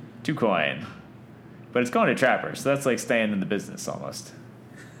 Grim? 2 coin. But it's going to Trapper, so that's like staying in the business almost.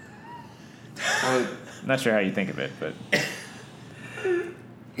 Well, I'm not sure how you think of it, but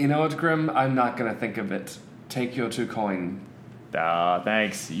you know what, Grim? I'm not gonna think of it. Take your 2 coin.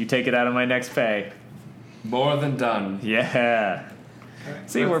 thanks. You take it out of my next pay. More than done. Yeah.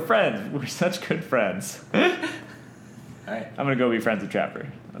 See, we're friends. We're such good friends. All right. I'm gonna go be friends with Trapper.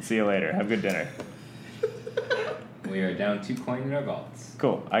 I'll see you later. Have a good dinner. We are down 2 coin in our vaults.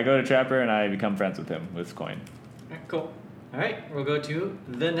 Cool. I go to Trapper and I become friends with him with coin. Alright, cool. Alright, we'll go to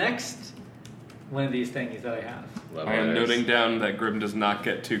the next one of these things that I have. Love I am letters. noting down that Grim does not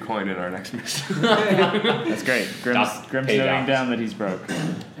get 2 coin in our next mission. That's great. Grim's Paid noting off. down that he's broke.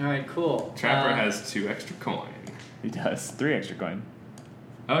 Alright, cool. Trapper has 2 extra coin. He does. 3 extra coin.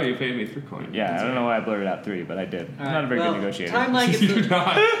 Oh, you paid me 3 coin. Yeah, I don't know why I blurted out 3, but I did. I'm Alright, not a very well, good negotiator. You're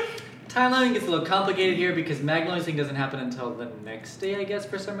not. Timeline gets a little complicated here because Magnolia's thing doesn't happen until the next day, I guess,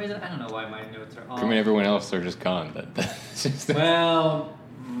 for some reason. I don't know why my notes are Grim and all. everyone else are just gone. That's just Well,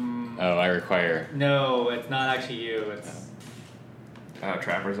 oh, I require. no, it's not actually you. It's.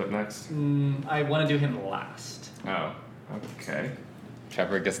 Trapper's up next. I want to do him last. Oh, okay.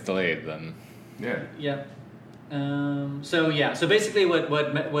 Trapper gets delayed then. Yeah. Yep. So basically,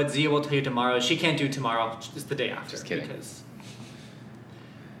 what Zia will tell you tomorrow is she can't do tomorrow. It's the day after. Just kidding. Because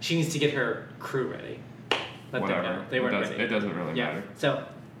she needs to get her crew ready. Let Whatever. them know they weren't ready. It doesn't really Yeah. matter. So,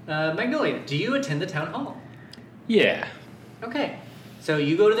 Magnolia, do you attend the town hall? Yeah. Okay. So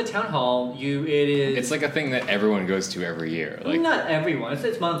you go to the town hall. It is. It's like a thing that everyone goes to every year. Like not everyone.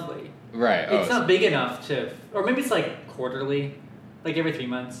 It's monthly. right. It's not big enough to, or maybe it's like quarterly, like every 3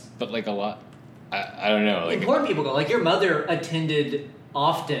 months. But like a lot. I don't know. Like Important people go. Like your mother attended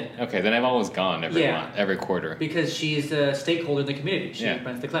often. okay, then I've always gone every Yeah. month, every quarter. Because she's a stakeholder in the community. She Yeah.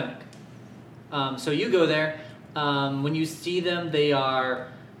 runs the clinic. So you go there. When you see them, they are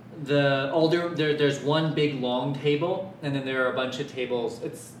the older. There's one big long table, and then there are a bunch of tables.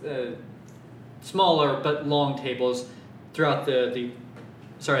 It's smaller but long tables throughout the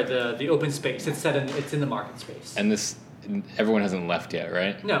open space. It's in the market space. And this, everyone hasn't left yet,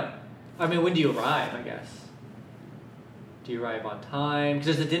 right? No, I mean, when do you arrive? I guess. Do you arrive on time?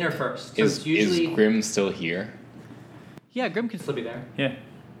 Because there's a dinner first. So it's usually Is Grim still here? Yeah, Grim can still be there. Yeah.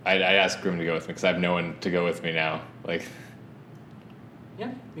 I asked Grim to go with me because I have no one to go with me now. Like Yeah,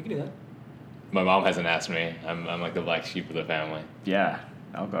 you can do that. my mom hasn't asked me. I'm like the black sheep of the family. Yeah,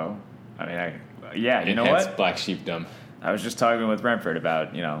 I'll go. I mean, you know Enhanced what? black sheepdom. I was just talking with Brentford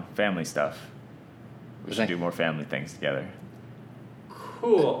about, family stuff. We Was should I- do more family things together.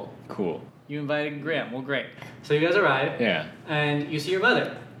 Cool. Cool. You invited Graham. Well, great. So you guys arrive, Yeah. and you see your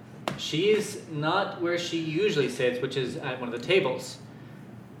mother. She's not where she usually sits, which is at one of the tables.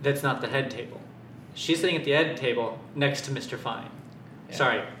 That's not the head table. She's sitting at the head table next to Mr. Fine. Yeah.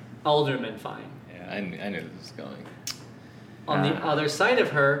 Sorry, Alderman Fine. Yeah, I knew this was going. On the other side of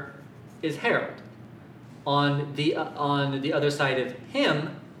her is Harold. On the other side of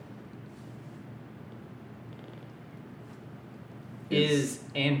him is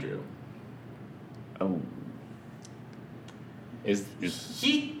Andrew. Oh. Is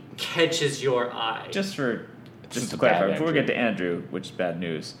He catches your eye. Just to Just a clarify, bad before we Andrew. get to Andrew, which is bad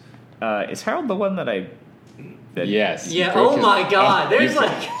news, is Harold the one that yes. you Yeah. broke Oh his- my God. There's you,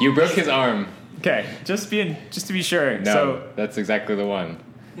 like. you broke his arm. Okay, just to be sure. No, So, that's exactly the one.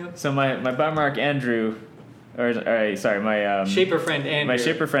 Yep. So my Biomark Andrew, my Shaper friend Andrew. my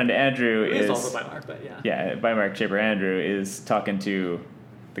Shaper friend Andrew It is is also Biomark, but yeah. yeah, Biomark Shaper Andrew is talking to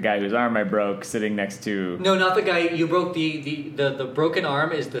the guy whose arm I broke, sitting next to. No, not the guy you broke. The broken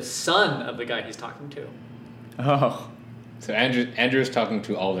arm is the son of the guy he's talking to. Oh, So Andrew's talking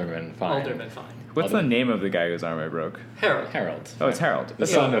to Alderman. Fine. Alderman, fine. what's the name of the guy whose arm I broke? Harold. Harold. Oh, it's Harold. The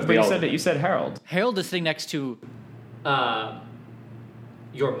son of but the you Alderman. said you said Harold. Harold is sitting next to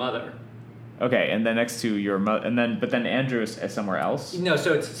your mother. Okay, and then next to your mother, but then Andrew is somewhere else. No,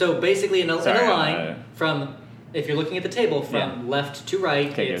 so basically in a Sorry, line from, if you're looking at the table from left to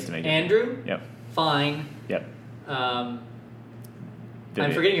right, Okay, it's give it to me. Andrew, Yep. Fine. Yep. I'm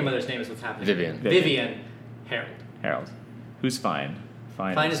Vivian. forgetting your mother's name is what's happening. Vivian. Vivian. Harold. Harold. Who's Fine?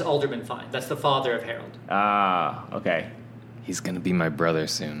 Fine is Alderman Fine. That's the father of Harold. Ah, okay. He's gonna be my brother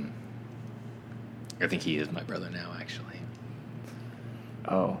soon. I think he is my brother now, actually.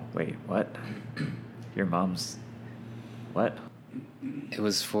 Oh, wait, what? Your mom's. What? It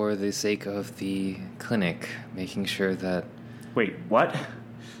was for the sake of the clinic, making sure that, Wait, what?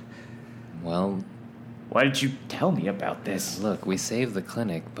 well, Why did you tell me about this? look, we saved the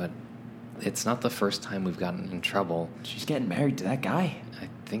clinic, but it's not the first time we've gotten in trouble. She's getting married to that guy? I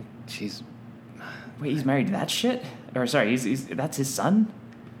think she's... Wait, he's married to that shit? Or sorry, he's that's his son?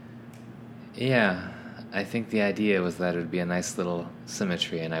 Yeah, I think the idea was that it would be a nice little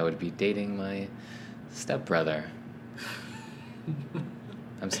symmetry, and I would be dating my stepbrother.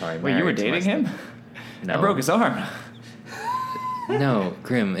 I'm sorry. Wait, you were married to my dating him? No. I broke his arm. No,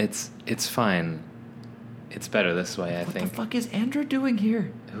 Grim, it's fine. It's better this way, I What think. the fuck is Andrew doing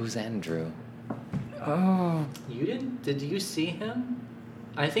here? Who's Andrew? Oh. You didn't? Did you see him?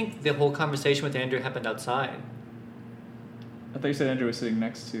 I think the whole conversation with Andrew happened outside. I thought you said Andrew was sitting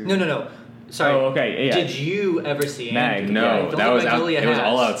next to. No. Sorry. Oh, okay, yeah. Did you ever see Mag, Andrew? No, Yeah, I don't that think was Magnolia it was has.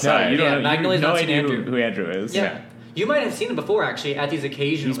 all No, outside. you don't Yeah, know. Magnolia's you have no not seen idea Andrew. who Andrew is. Yeah. You might have seen him before, actually, at these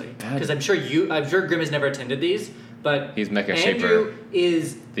occasionally. He's bad. Because I'm sure Grim has never attended these, but He's Mecha Andrew Shaper.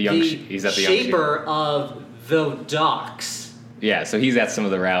 is The young he's at the young shaper of the docks. Yeah, so he's at some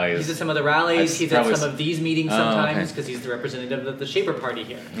of the rallies. He's at some of the rallies. I've He's at probably some of these meetings sometimes okay. because he's the representative of the Shaper Party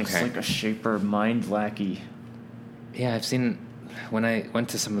here. It's Okay. like a shaper mind lackey. Yeah, I've seen... When I went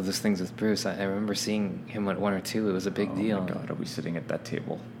to some of those things with Bruce, I remember seeing him at one or two. It was a big deal. Oh my god, are we sitting at that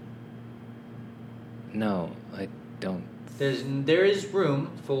table? No, I don't. There is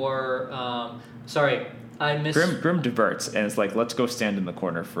room for. Sorry, I missed. Grim diverts, and it's like, let's go stand in the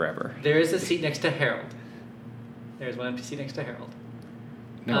corner forever. There is a seat next to Harold. There's one empty seat next to Harold.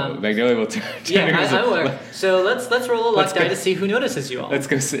 No, Magnolia will turn. Yeah, I'm aware. So let's roll a luck Let's die go- to see who notices you all. Let's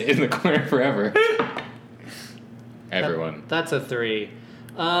go sit in the corner forever. Everyone. That's a 3.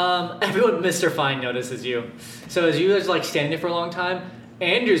 Everyone, Mr. Fine notices you. So as you guys like standing there for a long time,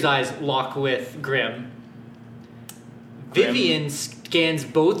 Andrew's eyes lock with Grim. Vivian scans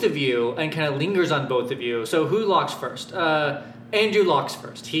both of you and kind of lingers on both of you. So who locks first? Andrew locks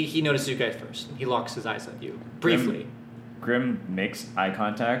first. He notices you guys first. He locks his eyes at you briefly. Grim makes eye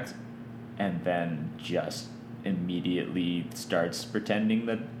contact, and then just immediately starts pretending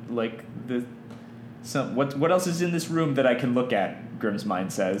that what else is in this room that I can look at? Grim's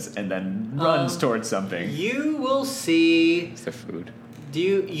mind says, and then runs towards something. You will see. It's the food.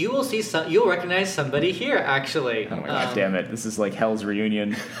 You will see some. You'll recognize somebody here. Actually. Oh my God damn it! This is like Hell's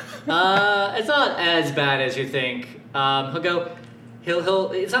reunion. It's not as bad as you think. He'll go.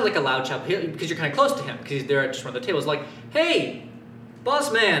 He'll. It's not like a loud shout because you're kind of close to him because they're at just one of the tables. Like, hey,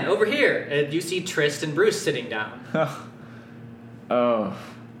 boss man, over here. And you see Trist and Bruce sitting down. Oh,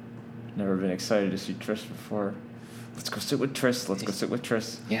 never been excited to see Triss before. Let's go sit with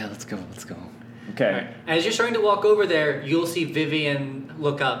Triss. Yeah, let's go. Okay. All right. As you're starting to walk over there, you'll see Vivian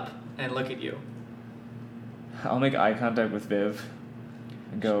look up and look at you. I'll make eye contact with Viv.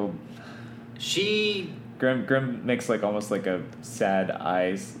 And go. She. Grim makes like almost like a sad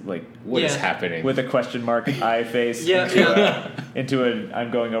eyes, like What is Yeah. happening? with a question mark eye face. Yeah, into a I'm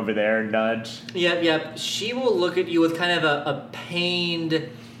going over there nudge. Yep. She will look at you with kind of a pained.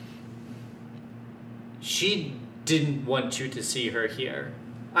 She didn't want you to see her here.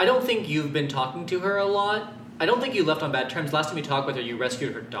 I don't think you've been talking to her a lot. I don't think you left on bad terms. Last time you talked with her, you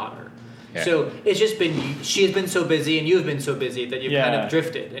rescued her daughter. Yeah. So it's just been she has been so busy, and you've been so busy that you've kind Yeah. of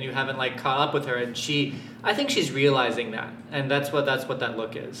drifted, and you haven't like caught up with her. And I think she's realizing that, and that's what that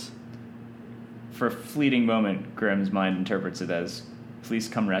look is. For a fleeting moment, Grim's mind interprets it as, please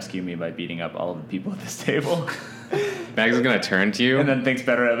come rescue me by beating up all of the people at this table. Mags is gonna turn to you. And then thinks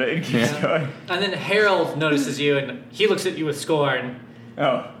better of it and keeps going. And then Harold notices you, and he looks at you with scorn.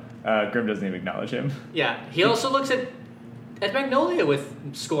 Oh, Grim doesn't even acknowledge him. Yeah, he also looks at at Magnolia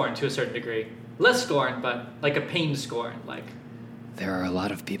with scorn to a certain degree. Less scorn, but like a pained scorn. Like, There are a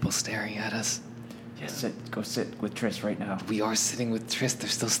lot of people staring at us. Yes, go sit with Triss right now. We are sitting with Triss. They're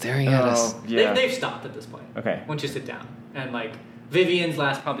still staring at us. Yeah. they've stopped at this point. Okay. Once you sit down. And like, Vivian's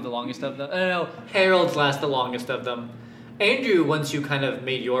last probably the longest of them. I don't know, Harold's last the longest of them. Andrew, once you kind of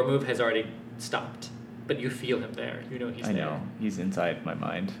made your move, has already stopped. But you feel him there. You know he's I there. know. He's inside my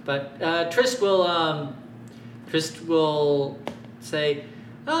mind. But Trist will say,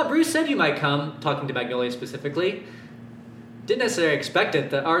 Bruce said you might come, talking to Magnolia specifically. Didn't necessarily expect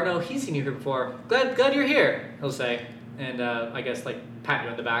it. No, he's seen you here before. Glad you're here, he'll say. And I guess, like, pat you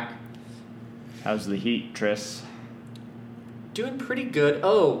on the back. How's the heat, Triss? Doing pretty good.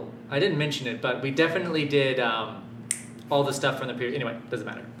 Oh, I didn't mention it, but we definitely did all the stuff from the period. Anyway, doesn't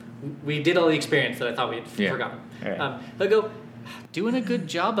matter. We did all the experience that I thought we had forgotten. Right. He'll go, doing a good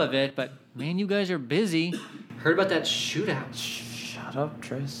job of it, but man, you guys are busy. Heard about that shootout. Shut up,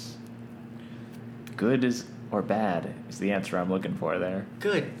 Triss. Good is or bad is the answer I'm looking for there.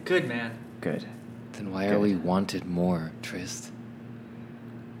 Good, man. Good. Then why are we wanted more, Trist?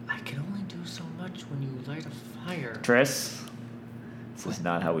 I can only do so much when you light a fire. Triss, this is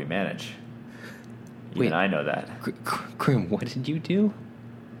not how we manage. Even Wait. I know that. Grim, what did you do?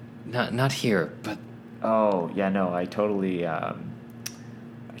 Not here, but Oh, yeah, no, I totally, Not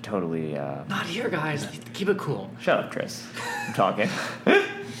here, guys. Keep it cool. shut up, Triss. I'm talking.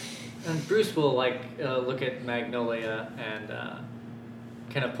 And Bruce will look at Magnolia and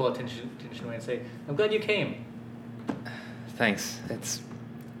kind of pull attention away and say, "I'm glad you came." thanks.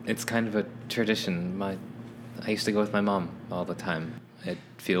 It's kind of a tradition. I used to go with my mom all the time. It'd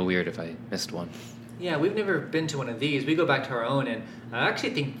feel weird if I missed one. Yeah, we've never been to one of these. We go back to our own, and I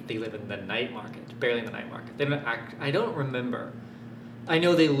actually think they live in the night market, barely in the night market. They don't I don't remember. I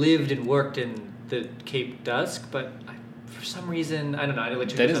know they lived and worked in the Cape Dusk, but for some reason, I don't know. I didn't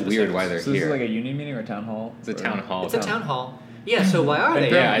let you That know is the weird service. why they're So this here. is like a union meeting or a town hall? It's a town hall. It's a town hall. Yeah, so why are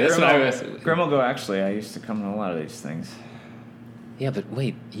they? Yeah, that's what I was. Grim will go, actually, I used to come to a lot of these things. Yeah, but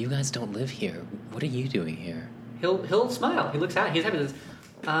wait, you guys don't live here. What are you doing here? He'll smile. He looks at. He's happy. He says,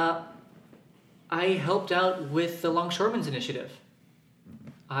 "I helped out with the Longshoremen's Initiative.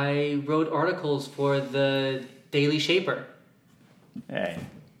 I wrote articles for the Daily Shaper. Hey,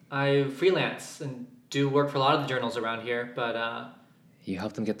 I freelance and do work for a lot of the journals around here. But You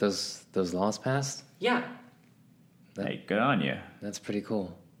helped them get those laws passed? yeah, hey, good on you. That's pretty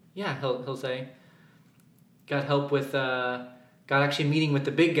cool. yeah." He'll say, "Got help with. Got actually meeting with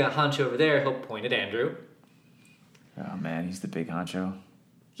the big honcho over there." He'll point at Andrew. Oh, man, he's the big honcho.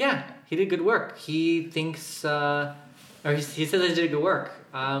 Yeah, he did good work. He thinks, or he says I did good work.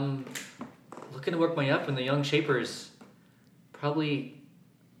 Looking to work my up, and the young Shapers probably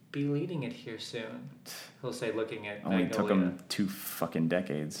be leading it here soon. He'll say, looking at Only Magnolia. took him 2 fucking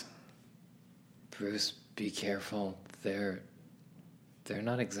decades. Bruce, be careful. They're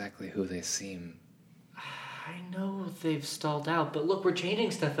not exactly who they seem. I know they've stalled out, but look, we're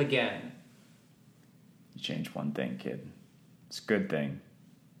changing stuff again. You change one thing, kid. It's a good thing.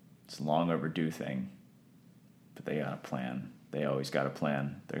 It's a long overdue thing. But they got a plan. They always got a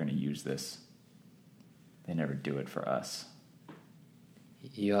plan. They're going to use this. They never do it for us.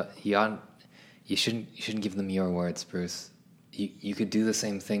 You shouldn't give them your words, Bruce. You could do the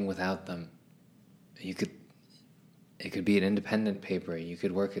same thing without them. It could be an independent paper. You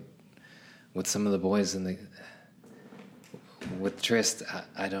could work it with some of the boys with Trist.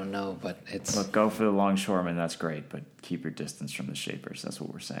 I don't know, but it's Look, go for the longshoremen, that's great, but keep your distance from the Shapers. That's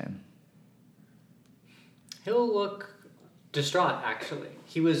what we're saying. He'll look distraught, actually.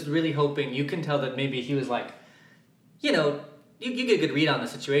 He was really hoping, you can tell that maybe he was like, you get a good read on the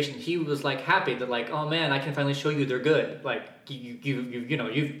situation. He was like happy that like, oh man, I can finally show you they're good. Like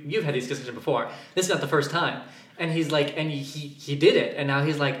you've had these discussions before. This is not the first time. And he's like, and he did it. And now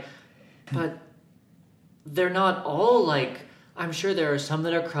he's like, but they're not all like, I'm sure there are some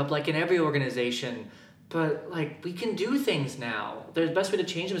that are corrupt, like in every organization. But like, we can do things now. The best way to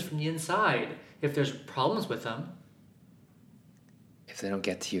change them is from the inside. If there's problems with them. if they don't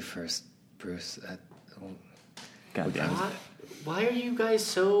get to you first, Bruce. God damn it. Why are you guys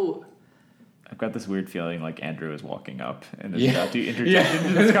so... I've got this weird feeling like Andrew is walking up and is Yeah. about to interject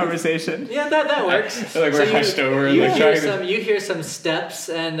into this conversation. Yeah, that works. Like we're hushed over and You like hear trying to- you hear some steps,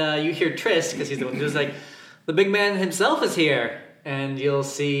 and you hear Trist, because he's the one who's like, the big man himself is here. And you'll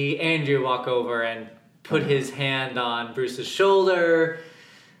see Andrew walk over and put his hand on Bruce's shoulder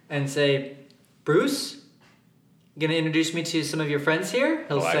and say, Bruce, gonna introduce me to some of your friends here?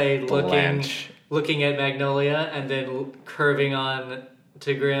 He'll say, looking at Magnolia, and then curving on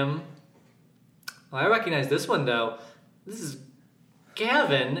to Grim. Well, I recognize this one, though. this is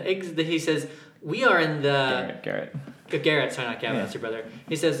Gavin. He says, we are in the... Garrett. Garrett, sorry, not Gavin, Yeah. that's your brother.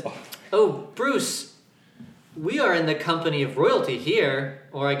 He says, oh, Bruce, we are in the company of royalty here,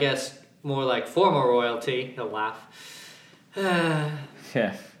 or I guess more like former royalty. He'll laugh.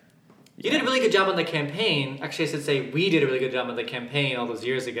 Yeah. You did a really good job on the campaign. Actually, I should say we did a really good job on the campaign all those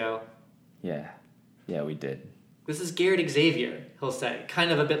years ago. Yeah. Yeah, we did. This is Garrett Xavier, he'll say,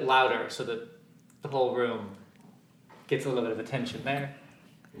 kind of a bit louder so that the whole room gets a little bit of attention there.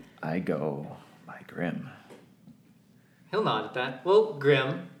 I go by Grim. He'll nod at that. Well,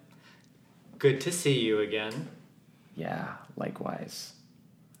 Grim, good to see you again. Yeah, likewise.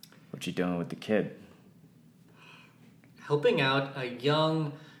 What you doing with the kid? Helping out a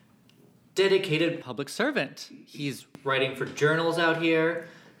young, dedicated public servant. He's writing for journals out here.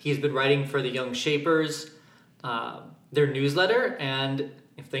 He's been writing for the Young Shapers, their newsletter, and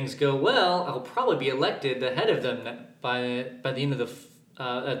if things go well, I'll probably be elected the head of them by the end of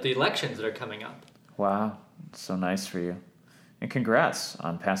the elections that are coming up. Wow, it's so nice for you. And congrats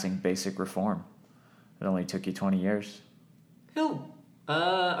on passing basic reform. It only took you 20 years. He'll,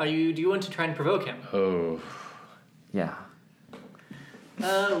 do you want to try and provoke him? Oh. Yeah.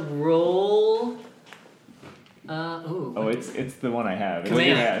 Roll. Oh, it's the one I have.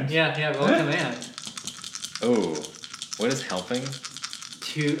 Command. Yeah, roll command. Oh. What is helping? One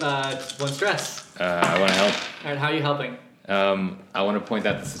stress. I want to help. Alright, how are you helping? I want to point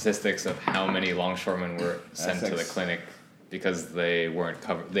out the statistics of how many longshoremen were sent to the 6. clinic because they weren't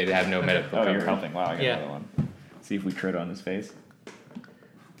covered. They had no medical Oh, coverage. you're helping. Wow, I got Yeah. another one. See if we crit on his face.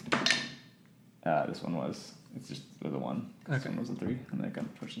 This one was. It's just the one. This Okay. one was a 3, and then I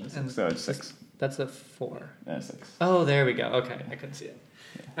got pushed into 6. And So it's 6. That's a 4. 6. Oh, there we go. Okay, I couldn't see it.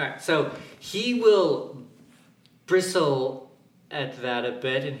 Alright, so he will bristle at that a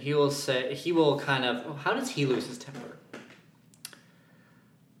bit, and he will kind of, how does he lose his temper?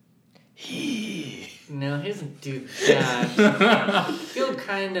 No, he doesn't do that. He'll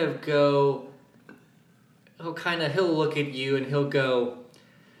kind of go, he'll look at you and he'll go,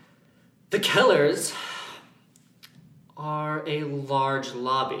 the Kellers are a large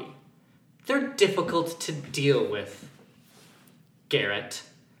lobby. They're difficult to deal with. Garrett,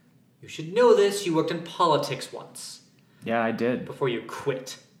 you should know this. You worked in politics once Yeah, I did. before you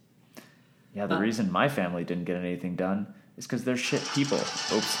quit. Yeah, the reason my family didn't get anything done is because they're shit people.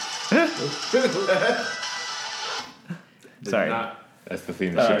 Oops. Sorry. That's the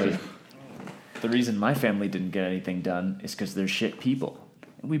theme. Of The reason my family didn't get anything done is because they're shit people.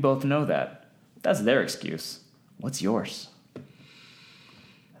 And we both know that. That's their excuse. What's yours?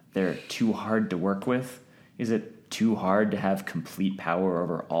 They're too hard to work with? Is it too hard to have complete power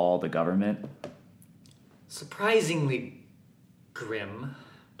over all the government? Surprisingly grim,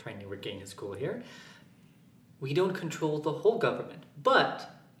 trying to regain his cool here, we don't control the whole government. But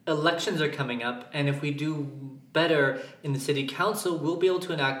elections are coming up, and if we do better in the city council, we'll be able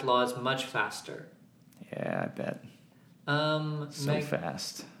to enact laws much faster. Yeah, I bet. So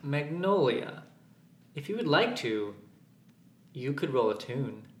fast. Magnolia, if you would like to, you could roll a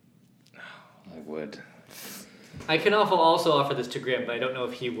tune. I would. I can also offer this to Grim, but I don't know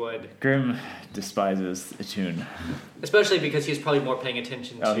if he would. Grim despises Attune. Especially because he's probably more paying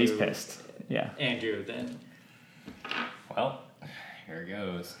attention to Oh, he's pissed. Yeah. Andrew than... Well, here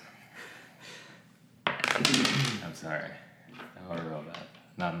goes. I'm sorry. I want to roll that.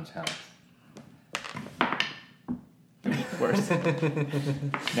 Not in challenge. Worse.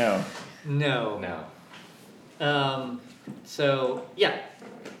 No. No. No. So, yeah.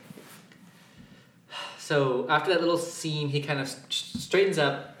 So, after that little scene, he kind of straightens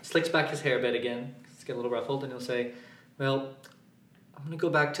up, slicks back his hair a bit again. It's getting a little ruffled, and he'll say, well, I'm going to go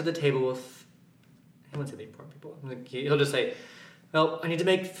back to the table with... He won't say the important people. He'll just say, well, I need to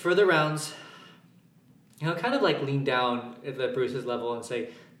make further rounds. And he'll kind of like lean down at Bruce's level and say,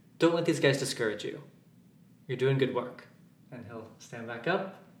 don't let these guys discourage you. You're doing good work. And he'll stand back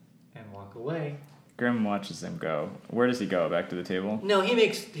up and walk away. Grim watches him go. Where does he go? Back to the table? No,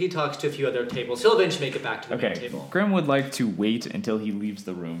 he talks to a few other tables. He'll eventually make it back to the main Okay. table. Grim would like to wait until he leaves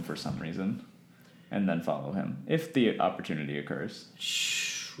the room for some reason, and then follow him if the opportunity occurs.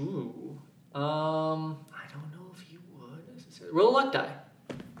 Shoo. I don't know if he would necessarily. Roll a luck die.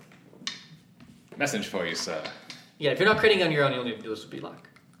 Message for you, sir. Yeah, if you're not critting on your own, you'll need to do this would be luck.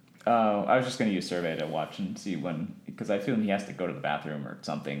 I was just going to use survey to watch and see when, because I feel he has to go to the bathroom or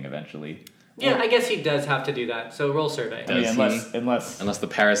something eventually. Yeah, I guess he does have to do that. So roll survey. I mean, Does he? unless the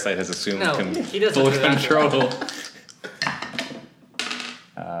parasite has assumed No, he doesn't full do that. control.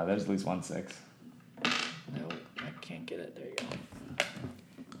 there's at least 1 6. No, I can't get it. There you go.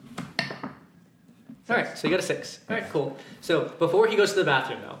 All right, so you got a 6. All right, cool. So before he goes to the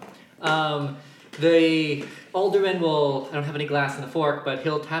bathroom, though, the alderman will, I don't have any glass and a fork, but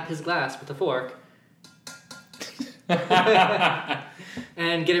he'll tap his glass with a fork and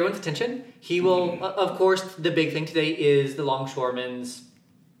get everyone's attention. He will, of course, the big thing today is the longshoremen's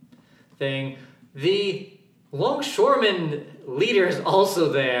thing. The longshoreman leader is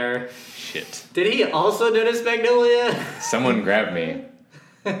also there. Shit. Did he also notice Magnolia? Someone grabbed me.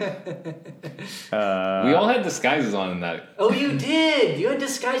 We all had disguises on in that. Oh, you did! You had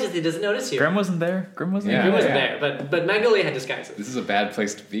disguises. He doesn't notice you. Grim wasn't there. Grim wasn't Yeah. He there. wasn't there, but Magnolia had disguises. This is a bad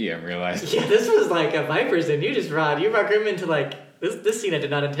place to be, I'm realizing. Yeah, this was like a Viper's Den. You brought Grim into like this scene I did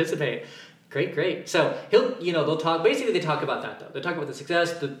not anticipate. Great. So they'll talk. Basically, they talk about that though. They talk about the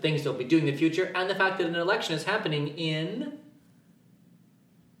success, the things they'll be doing in the future, and the fact that an election is happening in.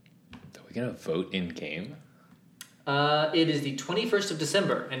 Are we gonna vote in game? It is the 21st of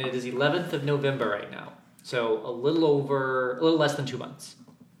December, and it is 11th of November right now. So a little less than 2 months.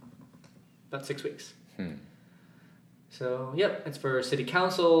 About 6 weeks. So, yep, it's for city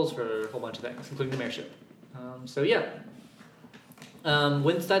councils, for a whole bunch of things, including the mayorship.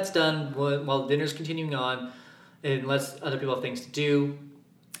 Once that's done, while dinner's continuing on, unless other people have things to do,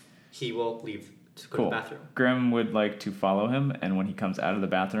 he will leave to go to the bathroom. Grim would like to follow him, and when he comes out of the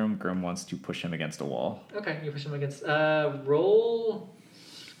bathroom, Grim wants to push him against a wall. Okay, you push him against... roll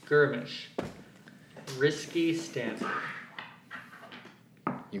skirmish. Risky stance.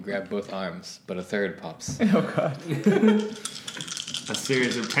 You grab both arms, but a third pops. Oh god. A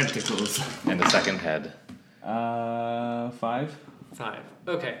series of tentacles. And a second head. 5. 5.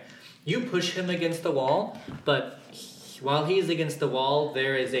 Okay. You push him against the wall, but while he's against the wall,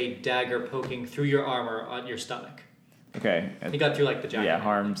 there is a dagger poking through your armor on your stomach. Okay. He got through like the jacket. Yeah,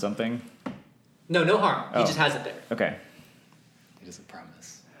 harm something. No harm. He Oh. just has it there. Okay. He doesn't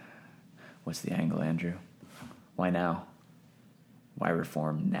promise. What's the angle, Andrew? Why now? Why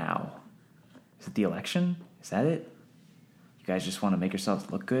reform now? Is it the election? Is that it? You guys just want to make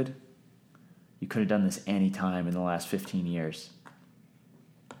yourselves look good? You could have done this any time in the last 15 years.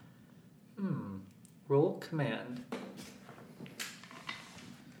 Roll command.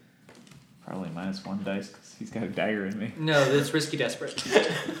 Probably -1 dice because he's got a dagger in me. No, that's risky desperate.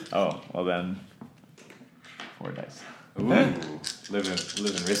 Oh, well then, 4 dice. Ooh, living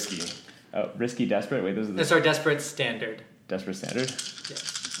risky. Oh, risky, desperate? Wait, those are the That's our desperate standard. desperate standard?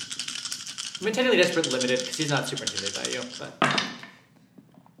 Yes. I mean, technically desperate limited because he's not super intimidated by you,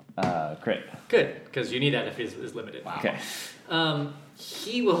 but Crit. good because you need that if he's limited. Okay.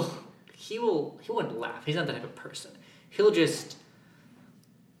 He won't laugh. He's not that type of person. He'll just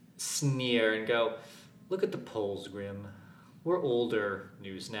sneer and go, "Look at the polls, Grim. We're older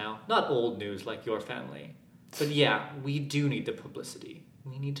news now. Not old news like your family. But yeah, we do need the publicity.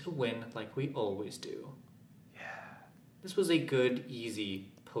 We need to win like we always do. Yeah. This was a good,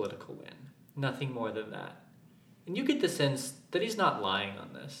 easy political win. Nothing more than that. And you get the sense that he's not lying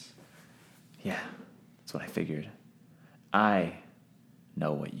on this. Yeah, that's what I figured. I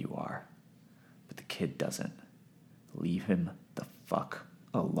know what you are, but the kid doesn't. Leave him the fuck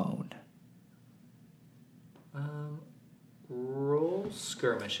alone." Roll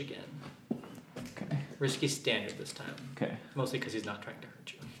skirmish again. Okay. Risky standard this time. Okay. Mostly because he's not trying to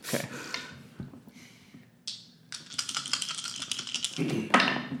hurt you. Okay.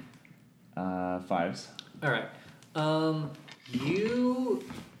 Fives. All right.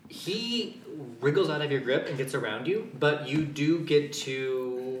 He wriggles out of your grip and gets around you, but you do get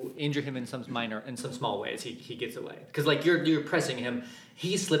to injure him in some small ways. He gets away because like you're pressing him.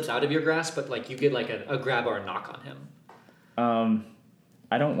 He slips out of your grasp, but like you get like a grab or a knock on him.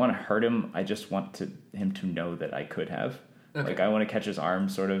 I don't want to hurt him. I just want him to know that I could have. Okay. Like I want to catch his arm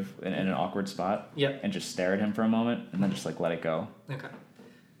sort of in an awkward spot. Yep. And just stare at him for a moment and then just like let it go. Okay.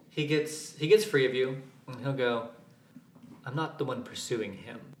 He gets free of you, and he'll go, "I'm not the one pursuing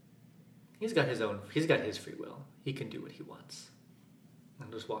him. He's got his free will. He can do what he wants."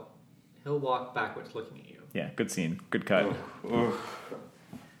 And just walk. He'll walk backwards looking at you. Yeah, good scene. Good cut.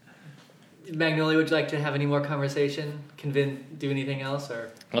 Magnolia, would you like to have any more conversation? Do anything else,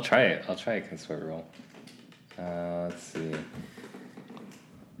 or? I'll try it. I'll try a consort roll. Let's see.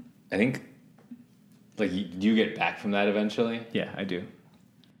 I think, like, you get back from that eventually. Yeah, I do.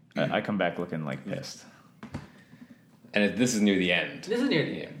 I come back looking like pissed. And this is near the end. This is near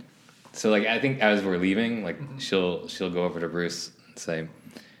the end. So, like, I think as we're leaving, like, she'll go over to Bruce and say,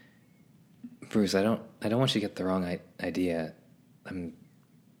 "Bruce, I don't want you to get the wrong idea.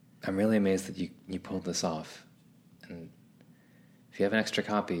 I'm really amazed that you pulled this off. And if you have an extra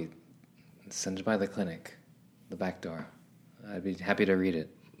copy, send it by the clinic, the back door. I'd be happy to read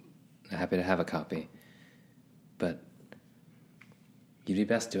it. Happy to have a copy. but you'd be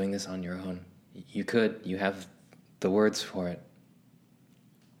best doing this on your own. You have the words for it.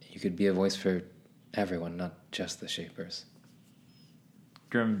 You could be a voice for everyone, not just the Shapers.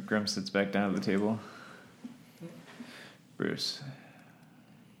 Grim sits back down at the table. Bruce.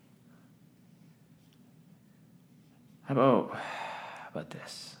 How about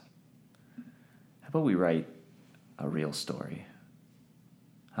this? How about we write a real story?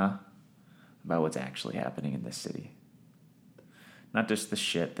 Huh? About what's actually happening in this city. Not just the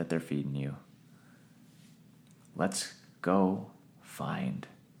shit that they're feeding you. Let's go find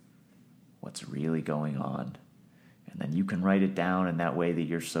what's really going on. And then you can write it down in that way that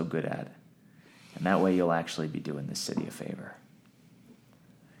you're so good at. And that way you'll actually be doing this city a favor.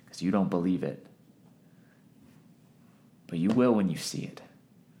 Because you don't believe it. But you will when you see it.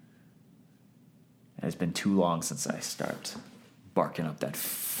 And it's been too long since I start barking up that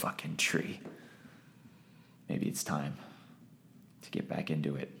fucking tree. Maybe it's time to get back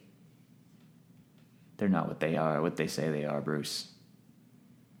into it. They're not what they are, what they say they are, Bruce.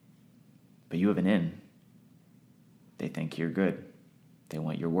 But you have an in. They think you're good. They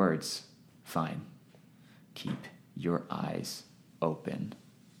want your words. Fine. Keep your eyes open.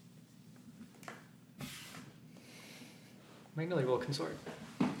 Magnolia will consort.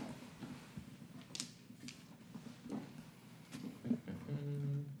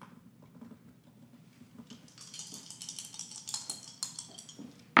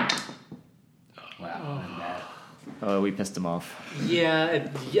 Oh, we pissed him off. Yeah,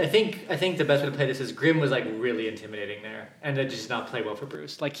 I think the best way to play this is Grim was like really intimidating there, and it just did not play well for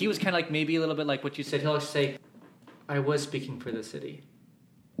Bruce. Like he was kind of like maybe a little bit like what you said. He'll say, "I was speaking for the city.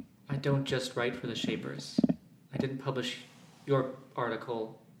 I don't just write for the Shapers. I didn't publish your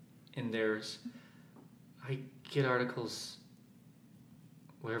article in theirs. I get articles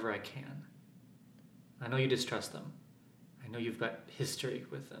wherever I can. I know you distrust them. I know you've got history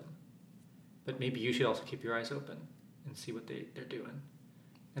with them. But maybe you should also keep your eyes open and see what they're doing."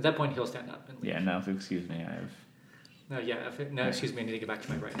 At that point, he'll stand up and leave. Yeah, no, excuse me, Excuse me, I need to get back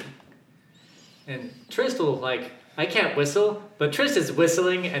to my writing. And Trist will, like, I can't whistle, but Trist is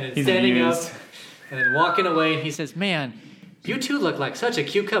whistling and is standing up and then walking away, and he says, "Man, you two look like such a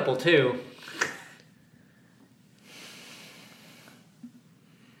cute couple, too."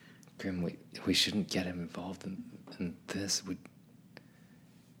 Grim, we shouldn't get him involved in this.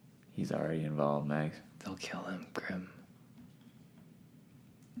 He's already involved, Max. They'll kill him, Grim.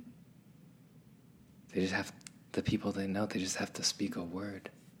 They just have, the people they know, they just have to speak a word.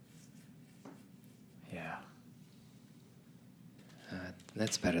 Yeah.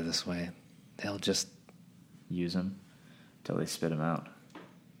 That's better this way. They'll just use him till they spit him out.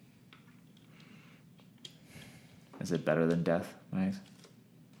 Is it better than death, Max?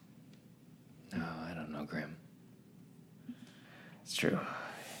 No, I don't know, Grim. It's true.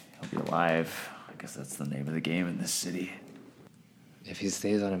 He'll be alive. I guess that's the name of the game in this city. If he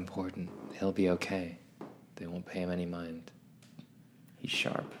stays unimportant, he'll be okay. They won't pay him any mind. He's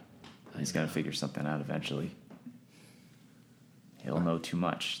sharp. He's gonna figure something out eventually. He'll know too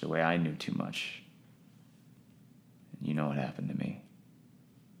much, the way I knew too much. And you know what happened to me.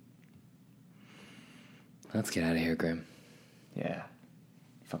 Let's get out of here, Grim. Yeah.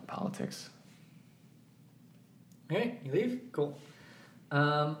 Fuck politics. Okay, you leave? Cool.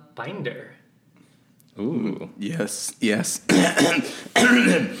 Binder. Ooh. Yes. Yes.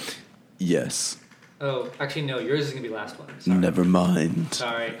 Oh, actually, no, yours is going to be last one. Sorry. Never mind.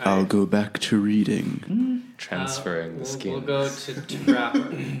 Sorry. I'll go back to reading. Transferring the skin. We'll go to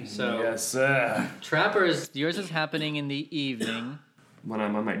Trapper. So, Yes, sir. Trapper's, yours is happening in the evening. When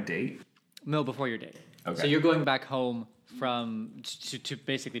I'm on my date? No, before your date. Okay. So you're going back home to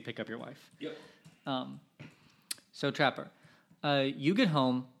basically pick up your wife. Yep. So Trapper, you get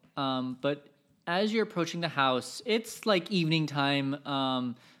home, but as you're approaching the house, it's like evening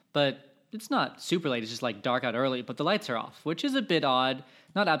time, but it's not super late. It's just like dark out early, but the lights are off, which is a bit odd.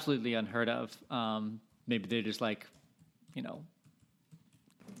 Not absolutely unheard of. Maybe they're just like,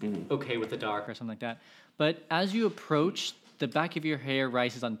 okay with the dark or something like that. But as you approach, the back of your hair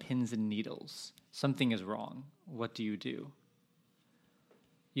rises on pins and needles. Something is wrong. What do? You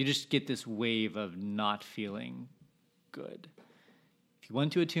just get this wave of not feeling good. If you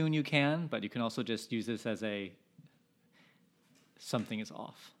want to attune, you can, but you can also just use this as something is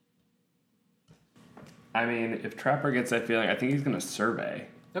off. I mean, if Trapper gets that feeling, I think he's going to survey.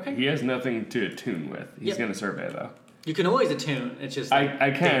 Okay. He has nothing to attune with. He's Yep. going to survey, though. You can always attune. It's just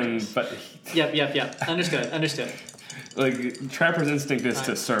I can, dangerous. but... Yep. Understood. Like, Trapper's instinct is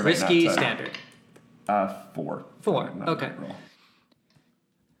to survey, Risky, not to... standard. 4. 4, Not okay. that roll.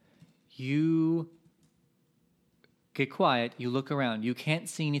 You get quiet. You look around. You can't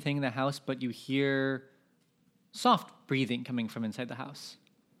see anything in the house, but you hear soft breathing coming from inside the house.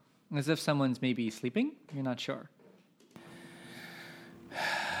 As if someone's maybe sleeping. You're not sure.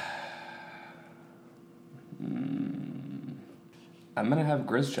 I'm gonna have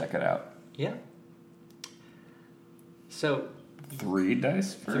Grizz check it out. Yeah. So 3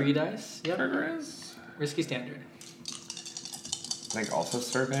 dice for 3 dice. Yep. for Grizz. Risky standard. I think also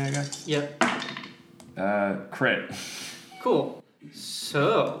survey, I guess. Yep. Crit. Cool.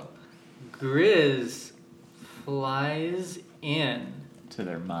 So Grizz flies in To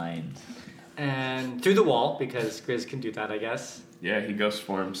their mind. and through the wall, because Grizz can do that, I guess. Yeah, he ghost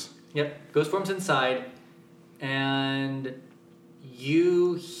forms. Yep. Ghost forms inside, and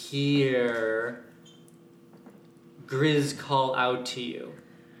you hear Grizz call out to you.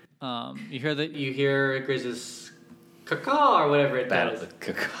 You hear Grizz's caw or whatever it Battle does. the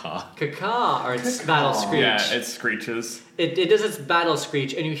caca. Caw or its battle screech. Yeah, it screeches. It does its battle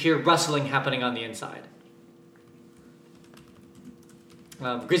screech, and you hear rustling happening on the inside.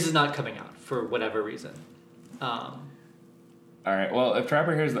 Grizz is not coming out for whatever reason. All right. Well, if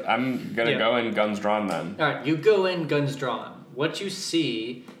Trapper hears that, I'm gonna Yeah. go in guns drawn then. All right, you go in, guns drawn. What you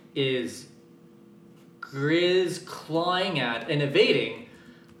see is Grizz clawing at and evading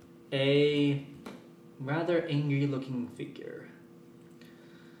a rather angry-looking figure.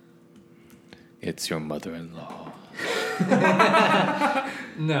 It's your mother-in-law.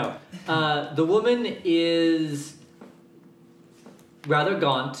 No. The woman is rather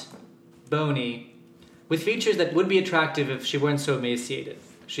gaunt, bony, with features that would be attractive if she weren't so emaciated.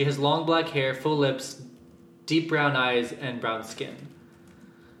 She has long black hair, full lips, deep brown eyes, and brown skin.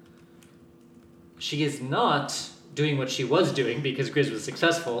 She is not doing what she was doing because Grizz was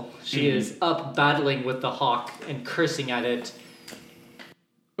successful. She is up battling with the hawk and cursing at it.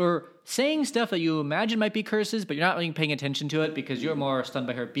 Or saying stuff that you imagine might be curses, but you're not really paying attention to it because you're more stunned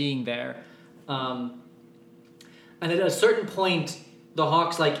by her being there. And at a certain point, the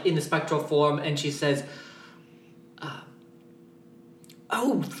hawk's like in the spectral form, and she says,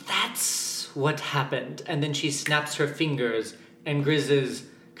 "Oh, that's what happened." And then she snaps her fingers, and Grizz's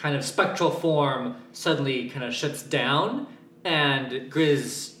kind of spectral form suddenly kind of shuts down, and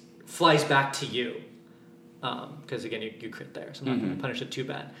Grizz flies back to you. Because again, you crit there, so I'm not going to punish it too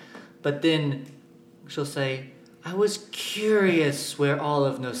bad. But then she'll say, "I was curious where all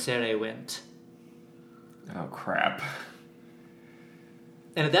of Nocere went." Oh crap.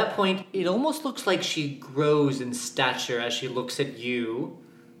 And at that point, it almost looks like she grows in stature as she looks at you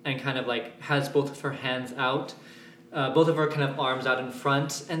and kind of like has both of her hands out, both of her kind of arms out in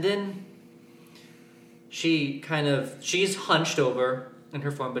front. And then she's hunched over in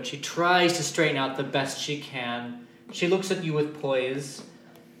her form, but she tries to straighten out the best she can. She looks at you with poise,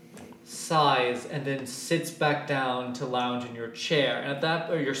 sighs, and then sits back down to lounge in your chair, and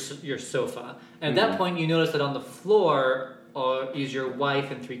your sofa. And at that point, you notice that on the floor is your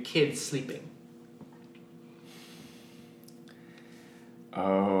wife and 3 kids sleeping.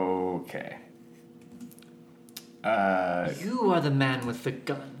 Okay. You are the man with the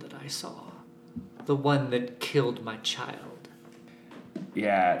gun that I saw, the one that killed my child.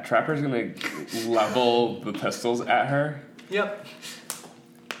 Yeah, Trapper's gonna level the pistols at her. Yep.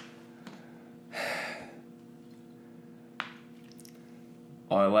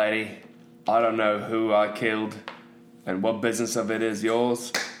 Oi, lady, I don't know who I killed and what business of it is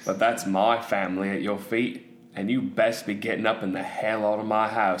yours, but that's my family at your feet, and you best be getting up in the hell out of my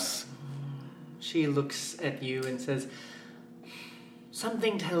house. She looks at you and says,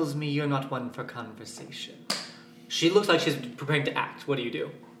 "Something tells me you're not one for conversation." She looks like she's preparing to act. What do you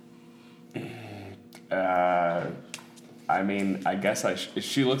do? I mean, I guess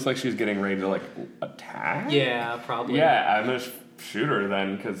she looks like she's getting ready to, like, attack? Yeah, probably. Yeah, I'm gonna shoot her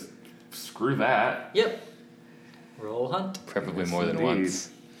then, because screw that. Yep. Roll hunt. Preferably Yes, more than indeed. once.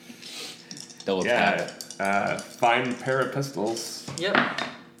 Double tap. Yeah, fine pair of pistols. Yep.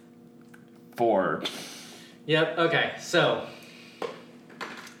 4. Yep, okay, so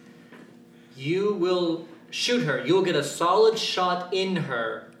you will shoot her. You will get a solid shot in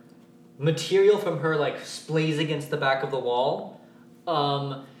her. Material from her, like, splays against the back of the wall.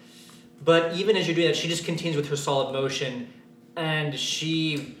 But even as you're doing that, she just continues with her solid motion, and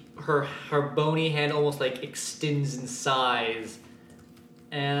her bony hand almost, like, extends in size.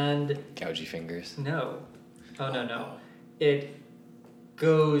 And Gougy fingers. no. Oh, no. It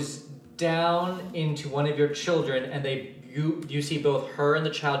goes down into one of your children, and you see both her and the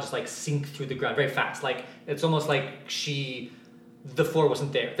child just like sink through the ground very fast. Like it's almost like the floor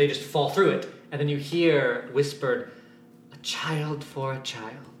wasn't there. They just fall through it, and then you hear whispered, "A child for a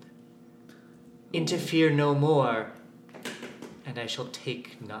child. Interfere no more, and I shall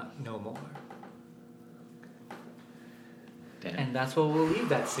take no more. Damn. And that's where we'll leave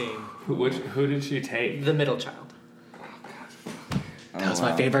that scene. Who did she take? The middle child. That was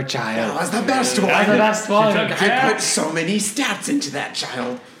my favorite child. That was the best one. That was the best one. I put so many stats into that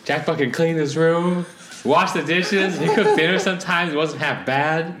child. Jack fucking cleaned his room, washed the dishes, he cooked dinner sometimes, it wasn't half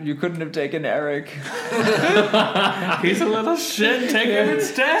bad. You couldn't have taken Eric. He's a little shit. Take him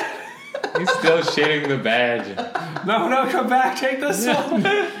instead. He's still shitting the bed. No, come back. Take this one.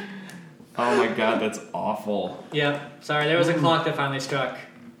 Oh my god, that's awful. Yep. Sorry, there was a clock that finally struck.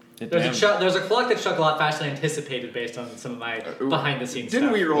 There's a clock that struck a lot faster than anticipated based on some of my behind-the-scenes Didn't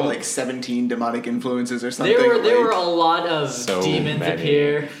stuff. we roll like 17 demonic influences or something? There were Like- a lot of So demons many.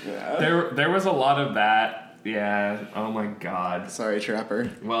 appear. There was a lot of that. Yeah. Oh my god. Sorry, Trapper.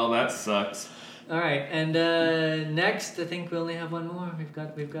 Well, that sucks. All right, and next I think we only have one more. We've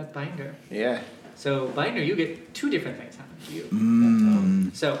got Binder. Yeah. So Binder, you get two different things happen to you.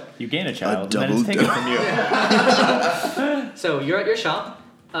 So You gain a child, A and then it's double taken from you. so you're at your shop.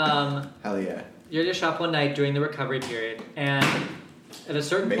 Hell yeah. You're at your shop one night during the recovery period, and at a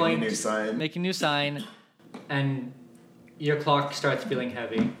certain Making a point, new sign. make a new sign, and your clock starts feeling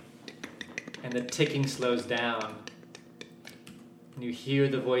heavy, and the ticking slows down, and you hear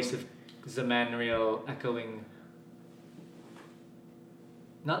the voice of Zamanriel echoing,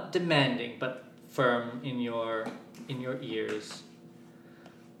 not demanding, but firm in your ears.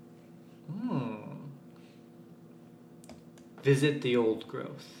 Visit the old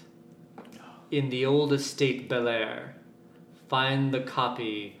growth. In the old estate Belair, find the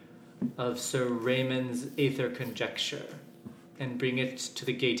copy of Sir Raymond's Aether Conjecture and bring it to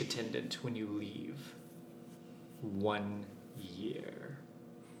the gate attendant when you leave. 1 year.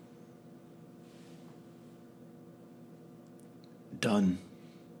 Done.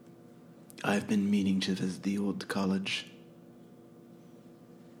 I've been meaning to visit the old college.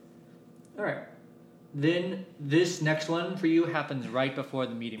 All right. Then this next one for you happens right before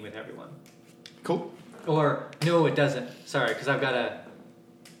the meeting with everyone. Cool. Or, no, it doesn't. Sorry, because I've got to...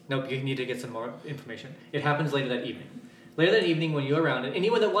 Nope, you need to get some more information. It happens later that evening. Later that evening when you're around, and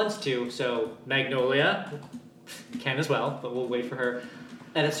anyone that wants to, so Magnolia can as well, but we'll wait for her.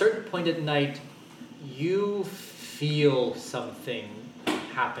 At a certain point at night, you feel something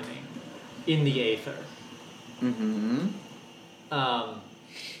happening in the Aether.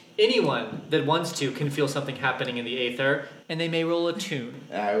 Anyone that wants to can feel something happening in the Aether, and they may roll a tune.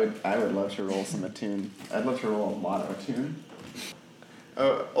 I would love to roll some attune. I'd love to roll a lot of attune.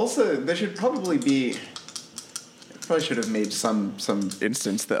 Also, there should probably be... I probably should have made some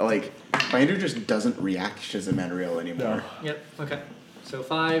instance that, like, Binder just doesn't react to Zamanriel anymore. Yep, okay. So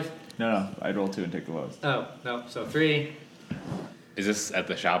 5. No, I'd roll 2 and take the lowest. Oh, no, so 3. Is this at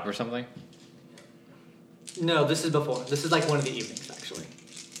the shop or something? No, this is before. This is like one of the evenings, actually.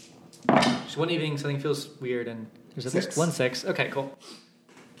 Just one evening, something feels weird, and there's at least 6. 1 6. Okay, cool.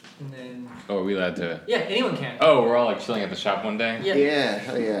 And then... Oh, are we allowed to... Yeah, anyone can. Oh, we're all like chilling at the shop one day? Yeah. Yeah,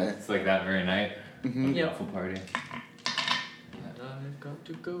 hell yeah. It's like that very night? Mm-hmm. Yep. Awful party. And I've got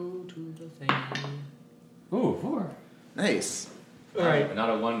to go to the thing. Ooh, 4. Nice. All right, Not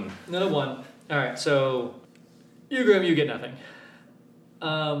a 1. another 1. All right, so... Grim, you get nothing.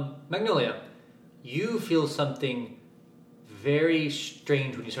 Magnolia, you feel something very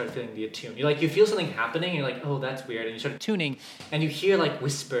strange when you start feeling the attune. You feel something happening, and you're like, oh, that's weird, and you start tuning, and you hear like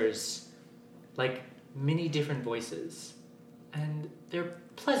whispers, like many different voices, and they're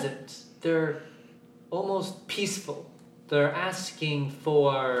pleasant. They're almost peaceful. They're asking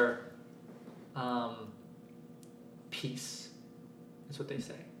for peace. That's what they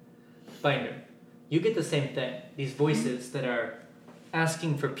say. Binder, you get the same thing. These voices that are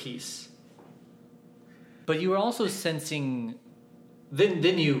asking for peace. But you are also sensing.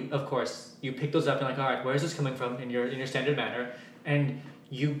 Then you, of course, you pick those up and like, all right, where is this coming from in your standard manner? And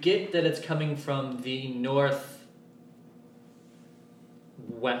you get that it's coming from the northwest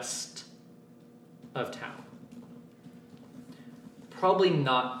of town. Probably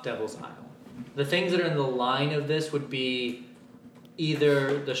not Devil's Isle. The things that are in the line of this would be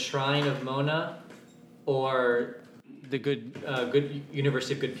either the Shrine of Mona or the good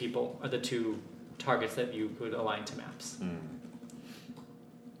University of Good People are the two targets that you could align to maps.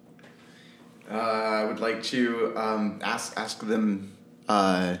 I would like to ask them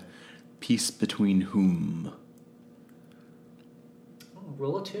peace between whom? Oh,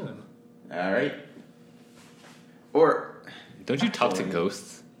 roll a tune. All right. Or Don't you talk to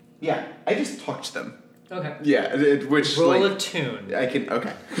ghosts? yeah, I just talk to them. Okay. Yeah, which Roll like a tune. I can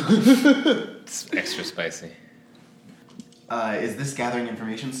okay. It's extra spicy. Is this gathering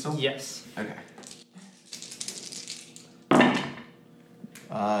information still? Yes. Okay.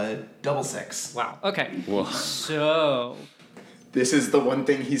 Double 6. Wow. Okay. Whoa. So This is the one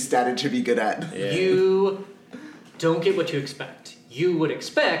thing he's statted to be good at. you don't get what you expect. You would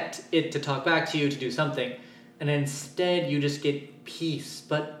expect it to talk back to you to do something, and instead you just get peace.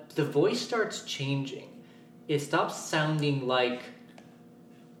 But the voice starts changing. It stops sounding like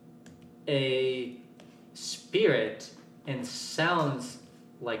a spirit and sounds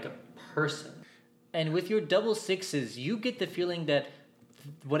like a person. And with your double sixes, you get the feeling that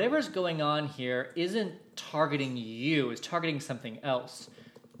whatever's going on here isn't targeting you, it's targeting something else.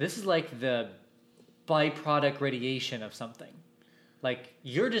 This is like the byproduct radiation of something. Like,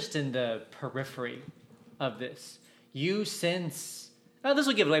 you're just in the periphery of this. You sense... Oh, this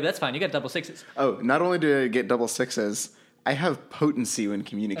will give it away, but that's fine. You got double sixes. Oh, not only do I get double 6s, I have potency when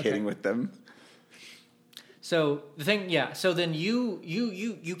communicating with them. So the thing, yeah. So then you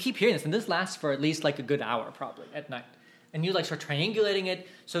keep hearing this, and this lasts for at least like a good hour, probably at night. And you like start triangulating it.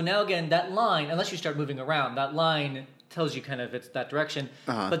 So now again, that line, unless you start moving around, that line tells you kind of it's that direction.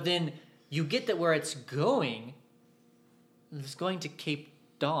 But then you get that where it's going to Cape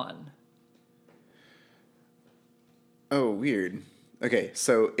Dawn. Oh, weird. Okay,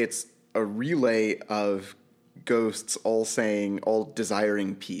 so it's a relay of ghosts all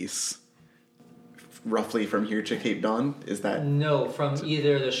desiring peace. Roughly from here to Cape Dawn? Is that... No, from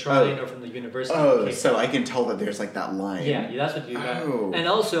either the shrine or from the university. Oh, Cape so Dawn. I can tell that there's like that line. Yeah, that's what you got. Oh. And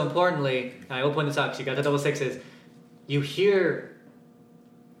also, importantly, I will point this out because you got the double sixes, you hear...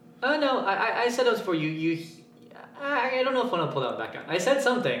 Oh, no, I said those for you. I don't know if I want to pull that back out. I said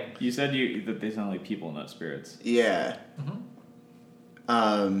something. You said that they sound like people, not spirits. Yeah.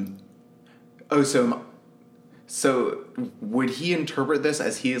 So would he interpret this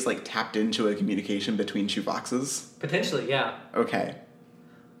as he is like tapped into a communication between two boxes? Potentially, yeah. Okay.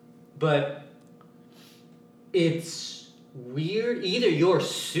 But it's weird. Either you're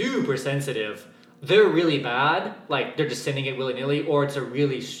super sensitive, they're really bad, like they're just sending it willy-nilly, or it's a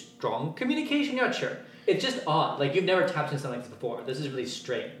really strong communication, you're not sure. It's just odd. Like, you've never tapped into something like this before. This is really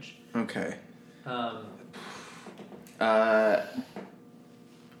strange. Okay.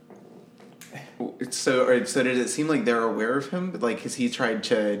 So does it seem like they're aware of him? Like, because he tried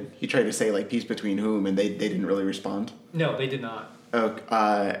to say like peace between whom, and they didn't really respond. No, they did not.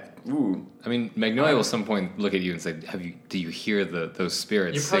 Ooh. I mean, Magnolia will at some point look at you and say, do you hear those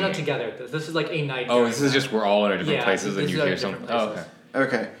spirits You're probably singing? not together. This is like a night. Oh, this is just we're all in our different Yeah, places and this you is our hear different something. Oh, places.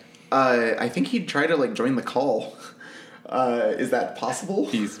 okay. Okay. I think he'd try to like join the call. Is that possible?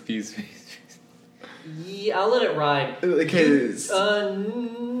 Peace. Yeah, I'll let it ride. Because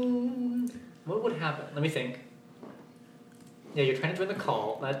what would happen? Let me think. Yeah, you're trying to join the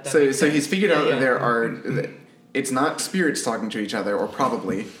call. That so makes sense. he's figured out Yeah, that there are. It's not spirits talking to each other, or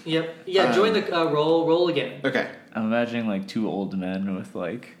probably. Yep. Yeah, join the roll again. Okay. I'm imagining like two old men with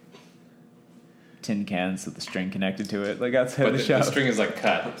like tin cans with the string connected to it, like outside But the the shop. string is like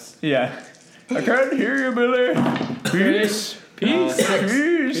cut. Yeah. I can't hear you, Billy. Peace. Peace.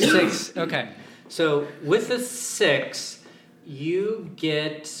 6. Okay. So with the 6, you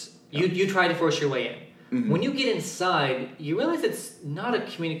get you try to force your way in. Mm-hmm. When you get inside, you realize it's not a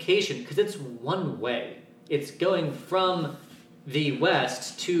communication because it's one way. It's going from the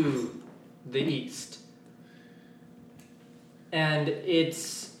west to the east. And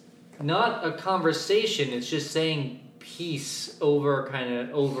it's not a conversation, it's just saying peace over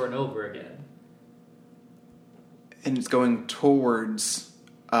and over again. And it's going towards.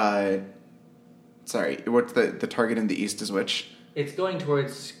 Sorry, what's the target in the east is which? It's going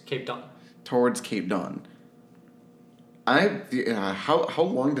towards Cape Dawn. Towards Cape Dawn. How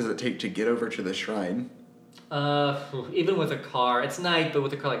long does it take to get over to the shrine? Even with a car, it's night, but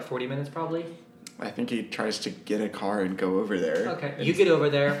with a car, like 40 minutes probably. I think he tries to get a car and go over there. Okay, you get over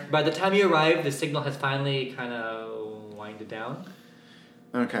there. By the time you arrive, the signal has finally kind of winded down.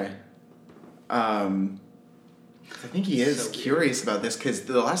 Okay. I think he is So weird. curious about this because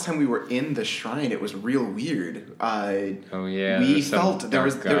the last time we were in the shrine, it was real weird. Oh yeah. We there's some felt there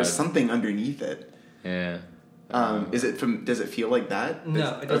was dark something underneath it. Yeah. Is it from? Does it feel like that?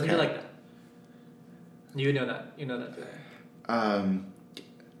 No, it doesn't okay. feel like that. You know that. You know that.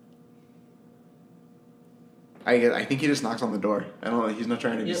 I think he just knocks on the door. I don't know. He's not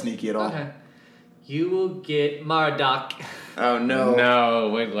trying to be Yep. sneaky at all. Okay. You will get Marduk. Oh no! No,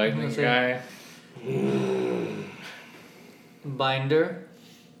 wait, lightning Let's see. guy. Binder,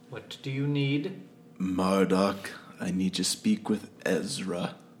 what do you need? Marduk, I need to speak with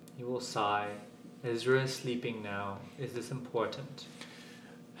Ezra. You will sigh. Ezra is sleeping now. Is this important?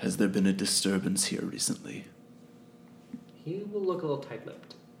 Has there been a disturbance here recently? He will look a little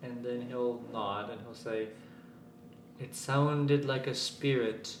tight-lipped, and then he'll nod and he'll say, It sounded like a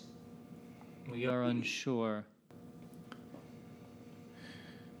spirit. We are unsure.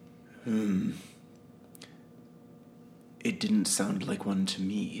 It didn't sound like one to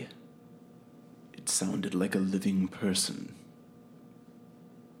me. It sounded like a living person.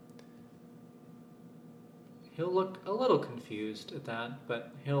 He'll look a little confused at that,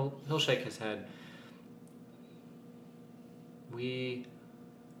 but he'll shake his head. He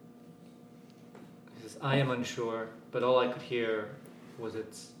says, I am unsure, but all I could hear was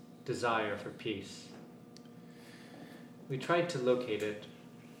its desire for peace. We tried to locate it.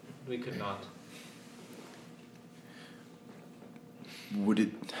 We could not. Would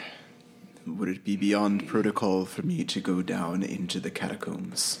it be beyond protocol for me to go down into the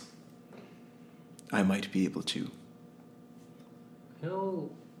catacombs? I might be able to.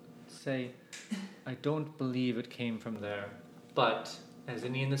 He'll say, I don't believe it came from there, but as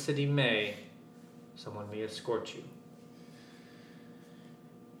any in the city may, someone may escort you.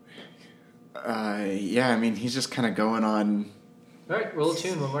 Yeah, I mean, he's just kind of going on. All right, roll a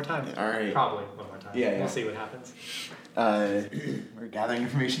tune one more time. All right. Probably one more time. Yeah, yeah. We'll see what happens. We're gathering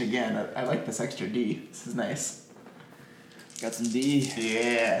information again. I like this extra D. This is nice. Got some D.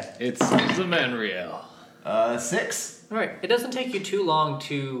 Yeah. It's the Manriel. 6. All right, it doesn't take you too long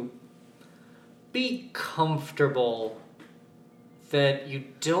to be comfortable that you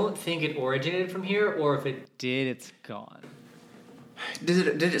don't think it originated from here, or if it did, it's gone.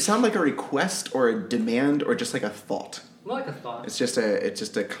 Did it sound like a request or a demand or just like a thought? More like a thought. It's just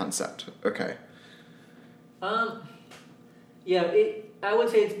a concept. Okay. Yeah, I would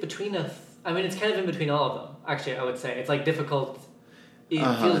say it's between it's kind of in between all of them. Actually, I would say it's like difficult. It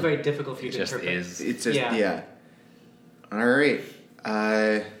feels very difficult for you It to just interpret. is. It's just Yeah. All right.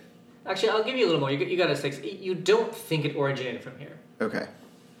 Actually, I'll give you a little more. You got a 6. You don't think it originated from here. Okay.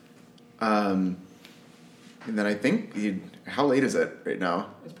 And then I think how late is it right now?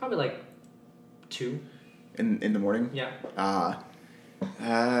 It's probably like 2. In the morning? Yeah.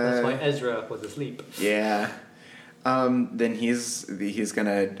 That's why Ezra was asleep. Yeah. Then he's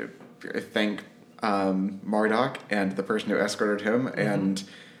gonna thank Marduk and the person who escorted him and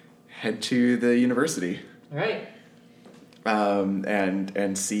head to the university. All right.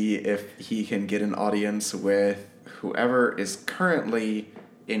 And see if he can get an audience with whoever is currently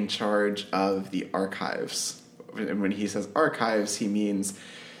in charge of the archives. And when he says archives, he means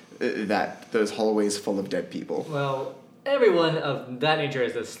that those hallways full of dead people. Well, everyone of that nature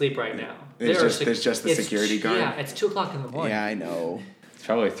is asleep right now. There's just the security guard. Yeah, it's 2:00 in the morning. Yeah, I know. It's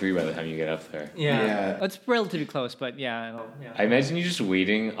probably 3 by the time you get up there. Yeah. It's relatively close, but yeah. I imagine you just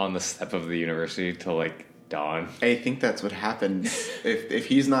waiting on the step of the university till like dawn. I think that's what happens if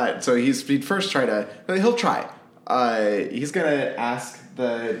he's not. So he'd first try to. He'll try. He's gonna ask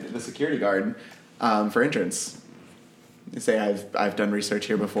the security guard for entrance. Say I've done research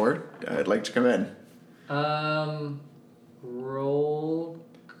here before. I'd like to come in. Roll.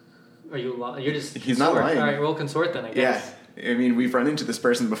 Are you? You're just. He's not consort. lying. All right, roll consort then. I guess. Yeah, I mean we've run into this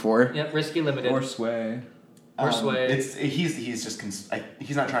person before. Yep. Risky limited. Or sway. Or sway. He's just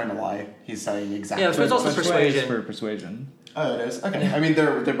he's not trying to lie. He's saying exactly. Yeah, so it's also Sway is persuasion. for persuasion. Oh, it is. Okay. I mean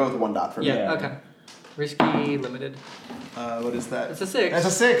they're both 1 dot for me. Yeah. Yeah. Okay. Risky limited. What is that? It's a 6. That's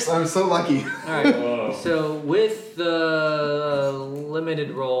a 6. I'm so lucky. All right. So with the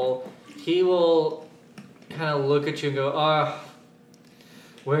limited roll, he will kind of look at you and go,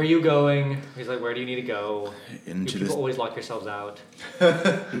 where are you going? He's like, where do you need to go? Into You people the always lock yourselves out.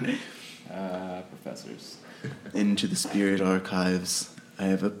 Professors. into the spirit archives. I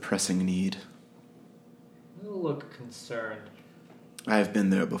have a pressing need. You look concerned. I've been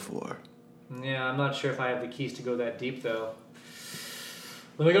there before. Yeah, I'm not sure if I have the keys to go that deep, though.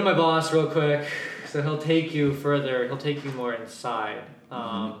 Let me go to my boss real quick. So he'll take you further. He'll take you more inside.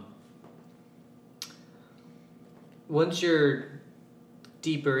 Once you're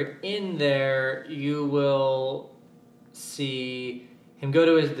deeper in there, you will see him go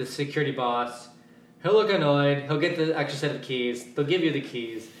to the security boss. He'll look annoyed. He'll get the extra set of keys. They'll give you the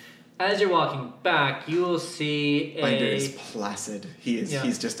keys. As you're walking back, you will see Binder is placid.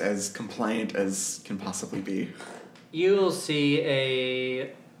 He's just as compliant as can possibly be. You will see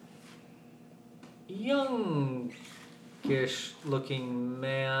a youngish looking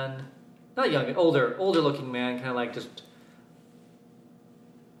man. Not young, older looking man, kind of like just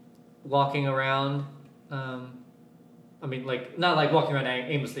walking around. Not like walking around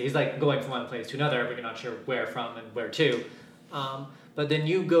aimlessly. He's like going from one place to another, but you're not sure where from and where to. But then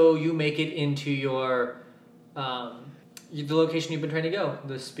you make it into your, the location you've been trying to go,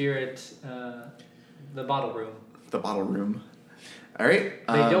 the spirit, the bottle room. The bottle room. All right.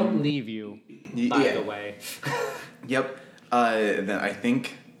 They don't leave you, by the way. Yep. Then I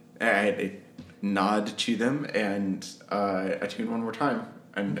think I nod to them and attune one more time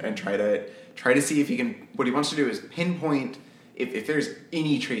and try to see if he can. What he wants to do is pinpoint if there's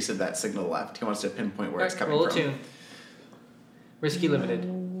any trace of that signal left. He wants to pinpoint where it's coming roll from. a tune. Risky limited.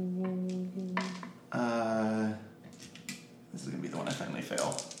 This is gonna be the one I finally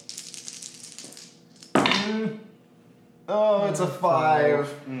fail. Oh, it's a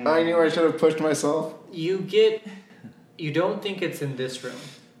 5. I knew I should have pushed myself. You don't think it's in this room.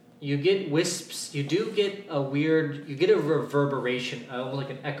 You get wisps. You do get a reverberation, almost like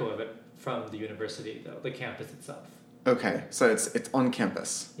an echo of it from the university, though, the campus itself. Okay, so it's on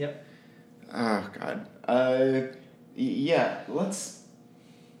campus. Yep. Oh God. Yeah. Let's.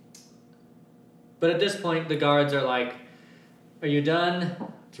 But at this point, the guards are like, "Are you done?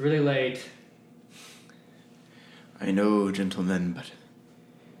 It's really late." I know, gentlemen, but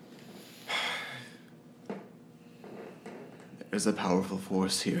there's a powerful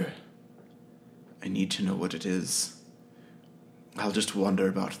force here. I need to know what it is. I'll just wander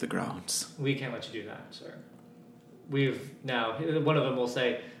about the grounds. We can't let you do that, sir. One of them will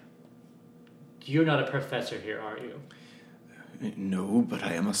say, "You're not a professor here, are you?" No, but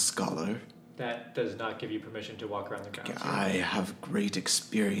I am a scholar. That does not give you permission to walk around the grounds. I have great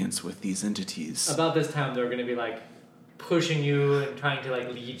experience with these entities. About this time, they're going to be like pushing you and trying to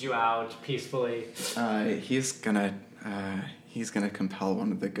like lead you out peacefully. He's gonna compel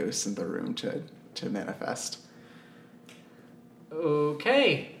one of the ghosts in the room to manifest.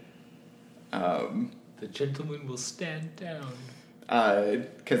 Okay. The gentleman will stand down.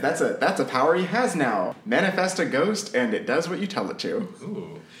 Because that's a power he has now. Manifest a ghost, and it does what you tell it to.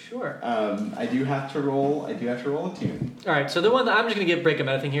 Ooh. Sure. I do have to roll a tune. All right. So the one that I'm just going to break a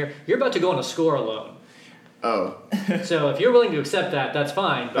meta thing here. You're about to go on a score alone. Oh. So if you're willing to accept that, that's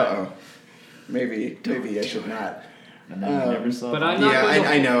fine. But Uh-oh. Maybe I should not. And then you never saw but them. I'm not. Yeah, going to,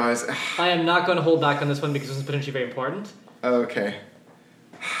 I know. I am not going to hold back on this one because this is potentially very important. Okay.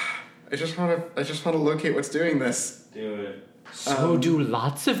 I just want to locate what's doing this. Do it. So do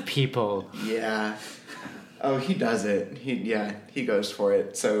lots of people. Yeah. Oh, he does it. He goes for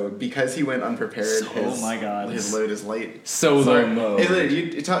it. So because he went unprepared, Oh my God. his load is late. Solo mode. Hey,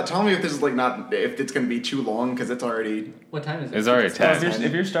 you tell me if this is if it's gonna be too long because it's already. What time is it? It's already Well, 10.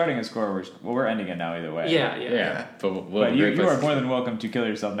 if you're starting a score, we're ending it now either way. Yeah. Yeah, but But you are more than welcome to kill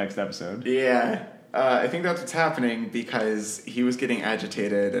yourself next episode. Yeah. I think that's what's happening because he was getting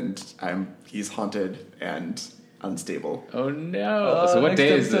agitated and he's haunted and unstable. Oh no! So what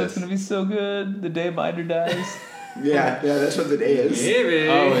day is this? It's gonna be so good. The day Binder dies. Yeah, that's what the day is. Maybe.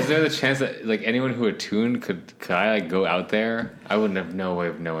 Oh, is there the chance that like anyone who attuned could I like go out there? I wouldn't have no way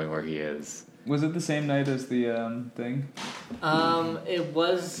of knowing where he is. Was it the same night as the thing? It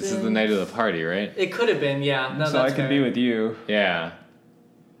was. This is the night of the party, right? It could have been. Yeah. No, So I that's can fair. be with you. Yeah.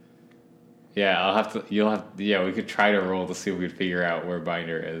 Yeah, I'll have to. You'll have. Yeah, we could try to roll to see if we could figure out where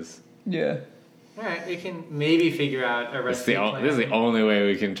Binder is. Yeah. All right. We can maybe figure out a This recipe. is the only way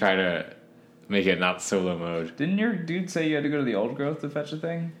we can try to make it not solo mode. Didn't your dude say you had to go to the old growth to fetch a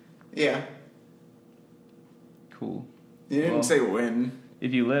thing? Yeah. Cool. You didn't Well, say when.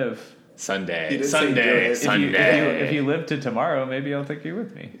 If you live, Sunday. You didn't say do Sunday. it. if Sunday. you live to tomorrow, maybe I'll take you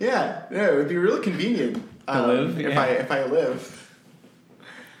with me. Yeah, it would be really convenient live, if yeah. I live.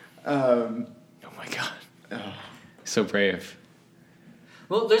 Oh my god. So brave.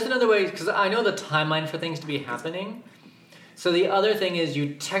 Well, there's another way because I know the timeline for things to be happening. So the other thing is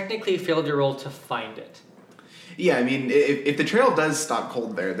you technically failed your roll to find it. Yeah, I mean, if the trail does stop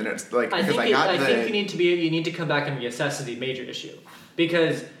cold there, then it's like I because think I got you need to come back and reassess the major issue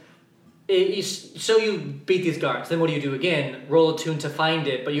because you beat these guards. Then what do you do again? Roll a tune to find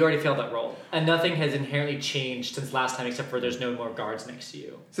it, but you already failed that roll, and nothing has inherently changed since last time except for there's no more guards next to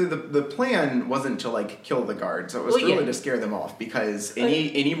you. So the plan wasn't to like kill the guards. It was Well, really yeah. to scare them off because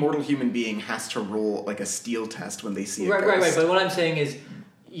any mortal human being has to roll like a steel test when they see a Right. ghost. But what I'm saying is,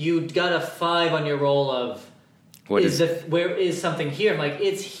 you got a 5 on your roll of. What Where is something here? I'm like,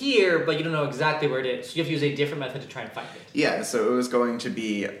 it's here, but you don't know exactly where it is. So you have to use a different method to try and find it. Yeah, so it was going to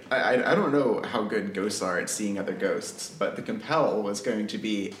be. I don't know how good ghosts are at seeing other ghosts, but the compel was going to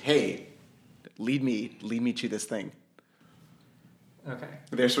be, hey, lead me to this thing. Okay.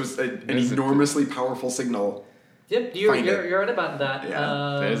 This was an There's enormously powerful signal. Yep, you're Find it. right about that.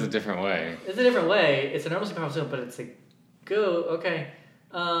 Yeah. That is a different way. It's a different way. It's enormously powerful, but it's like, go, okay.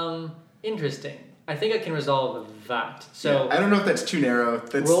 Interesting. I think I can resolve that. So Yeah, I don't know if that's too narrow.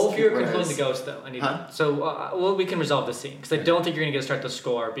 That's roll for your what it controlling the is. ghost, though. I need Huh? So we can resolve this scene because I don't think you're going to get to start the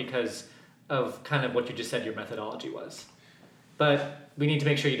score because of kind of what you just said your methodology was. But we need to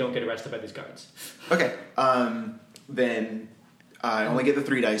make sure you don't get arrested by these guards. Okay. then I only get the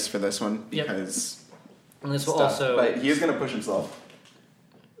 3 dice for this one Yep. because And this will stuff. also. But he is going to push himself.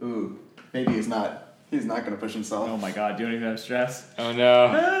 Ooh, maybe he's not. He's not going to push himself. Oh my god, you don't even have stress? Oh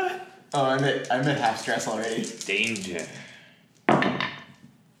no. Oh, I'm at half stress already. Danger.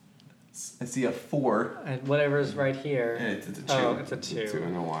 I see a 4. And whatever's right here. It's a 2. Oh, it's a 2. 2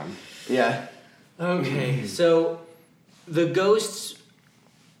 and a 1. Yeah. Okay, so the ghosts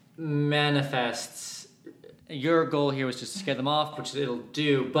manifests. Your goal here was just to scare them off, which it'll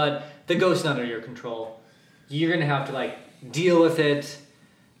do, but the ghost's not under your control. You're gonna have to like deal with it.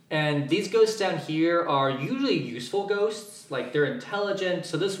 And these ghosts down here are usually useful ghosts, like they're intelligent.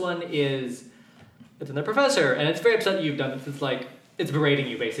 So this one it's another professor, and it's very upset that you've done this. It's like it's berating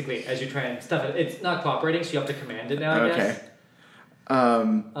you basically as you try and stuff it. It's not cooperating, so you have to command it now, I guess.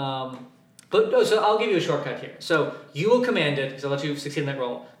 So I'll give you a shortcut here. So you will command it, because I'll let you succeed in that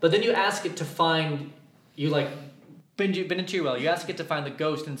roll. But then you ask it to find, you like, bend into your will. You ask it to find the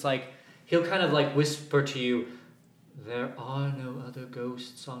ghost, and it's like, he'll kind of like whisper to you, there are no other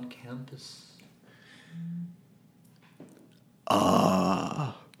ghosts on campus.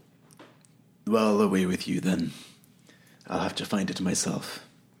 Well, away with you then. I'll have to find it myself.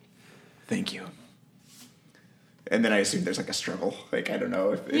 Thank you. And then I assume there's like a struggle. Like, I don't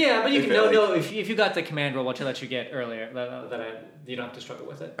know if... Yeah, but you if can, it, like- if you got the command roll, what I let you get earlier, you don't have to struggle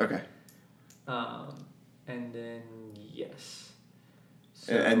with it. Okay. And then, yes.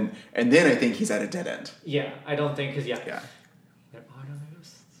 So, And then I think he's at a dead end. yeah, I don't think, because, Yeah. there are no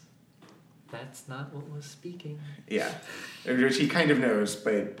ghosts. That's not what was speaking. Yeah. Which he kind of knows,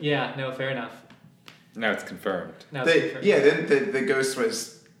 but... Yeah, no, fair enough. Now it's confirmed. Now it's confirmed. Then the ghost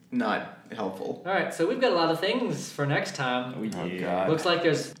was not helpful. All right, so we've got a lot of things for next time. Oh, God. Looks like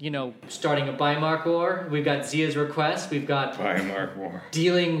there's, starting a Biomark war. We've got Zia's request. We've got Biomark war.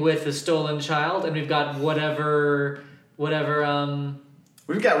 dealing with a stolen child, and we've got whatever.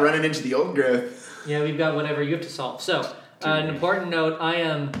 We've got running into the old growth. Yeah, we've got whatever you have to solve. So, an important note: I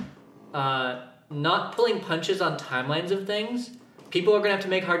am not pulling punches on timelines of things. People are going to have to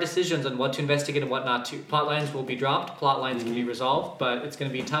make hard decisions on what to investigate and what not to. Plot lines will be dropped. Plot lines can be resolved, but it's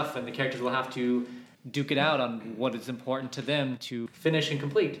going to be tough, and the characters will have to duke it out on what is important to them to finish and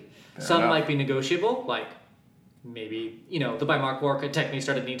complete. Some might be negotiable, like maybe, the Biomark War could technically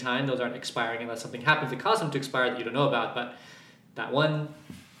start at any time. Those aren't expiring unless something happens that causes them to expire that you don't know about, but that one...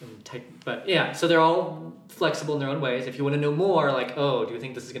 But yeah, so they're all flexible in their own ways. If you want to know more, like, do you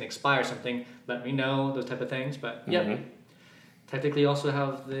think this is going to expire something, let me know, those type of things. But, yeah. Technically, you also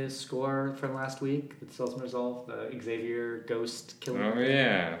have the score from last week that still hasn't resolved, the Xavier ghost killing. Oh,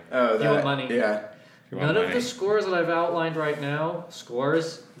 yeah. Oh, If you want money. Yeah. None of the scores that I've outlined right now,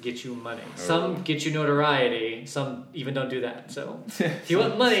 scores get you money. Some get you notoriety, some even don't do that. So, if you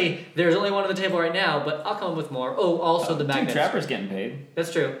want money, there's only one on the table right now, but I'll come up with more. Oh, also the magnet. Trapper's getting paid.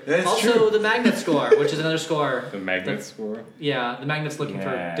 That's true. That's also true. the magnet score, which is another score. The magnet score? Yeah, the magnet's looking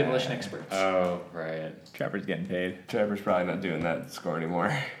for demolition experts. Oh, right. Trapper's getting paid. Trevor's probably not doing that score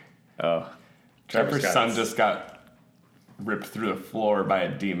anymore. Oh. Trevor's got son his- just got ripped through the floor by a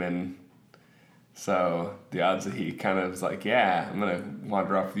demon. So the odds that he kind of was like, yeah, I'm going to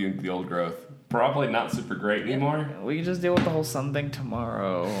wander off with you into the old growth. Probably not super great anymore. We can just deal with the whole sun thing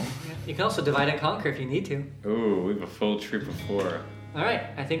tomorrow. You can also divide and conquer if you need to. Ooh, we have a full troop of 4. All right,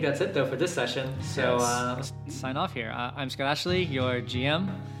 I think that's it though for this session. So let's sign off here. I'm Scott Ashley, your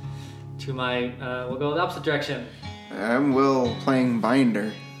GM. To my, we'll go the opposite direction. I'm Will playing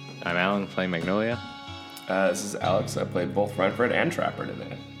Binder. I'm Alan playing Magnolia. This is Alex. I played both Renfred and Trapper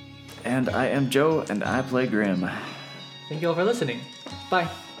today. And I am Joe, and I play Grim. Thank you all for listening. Bye.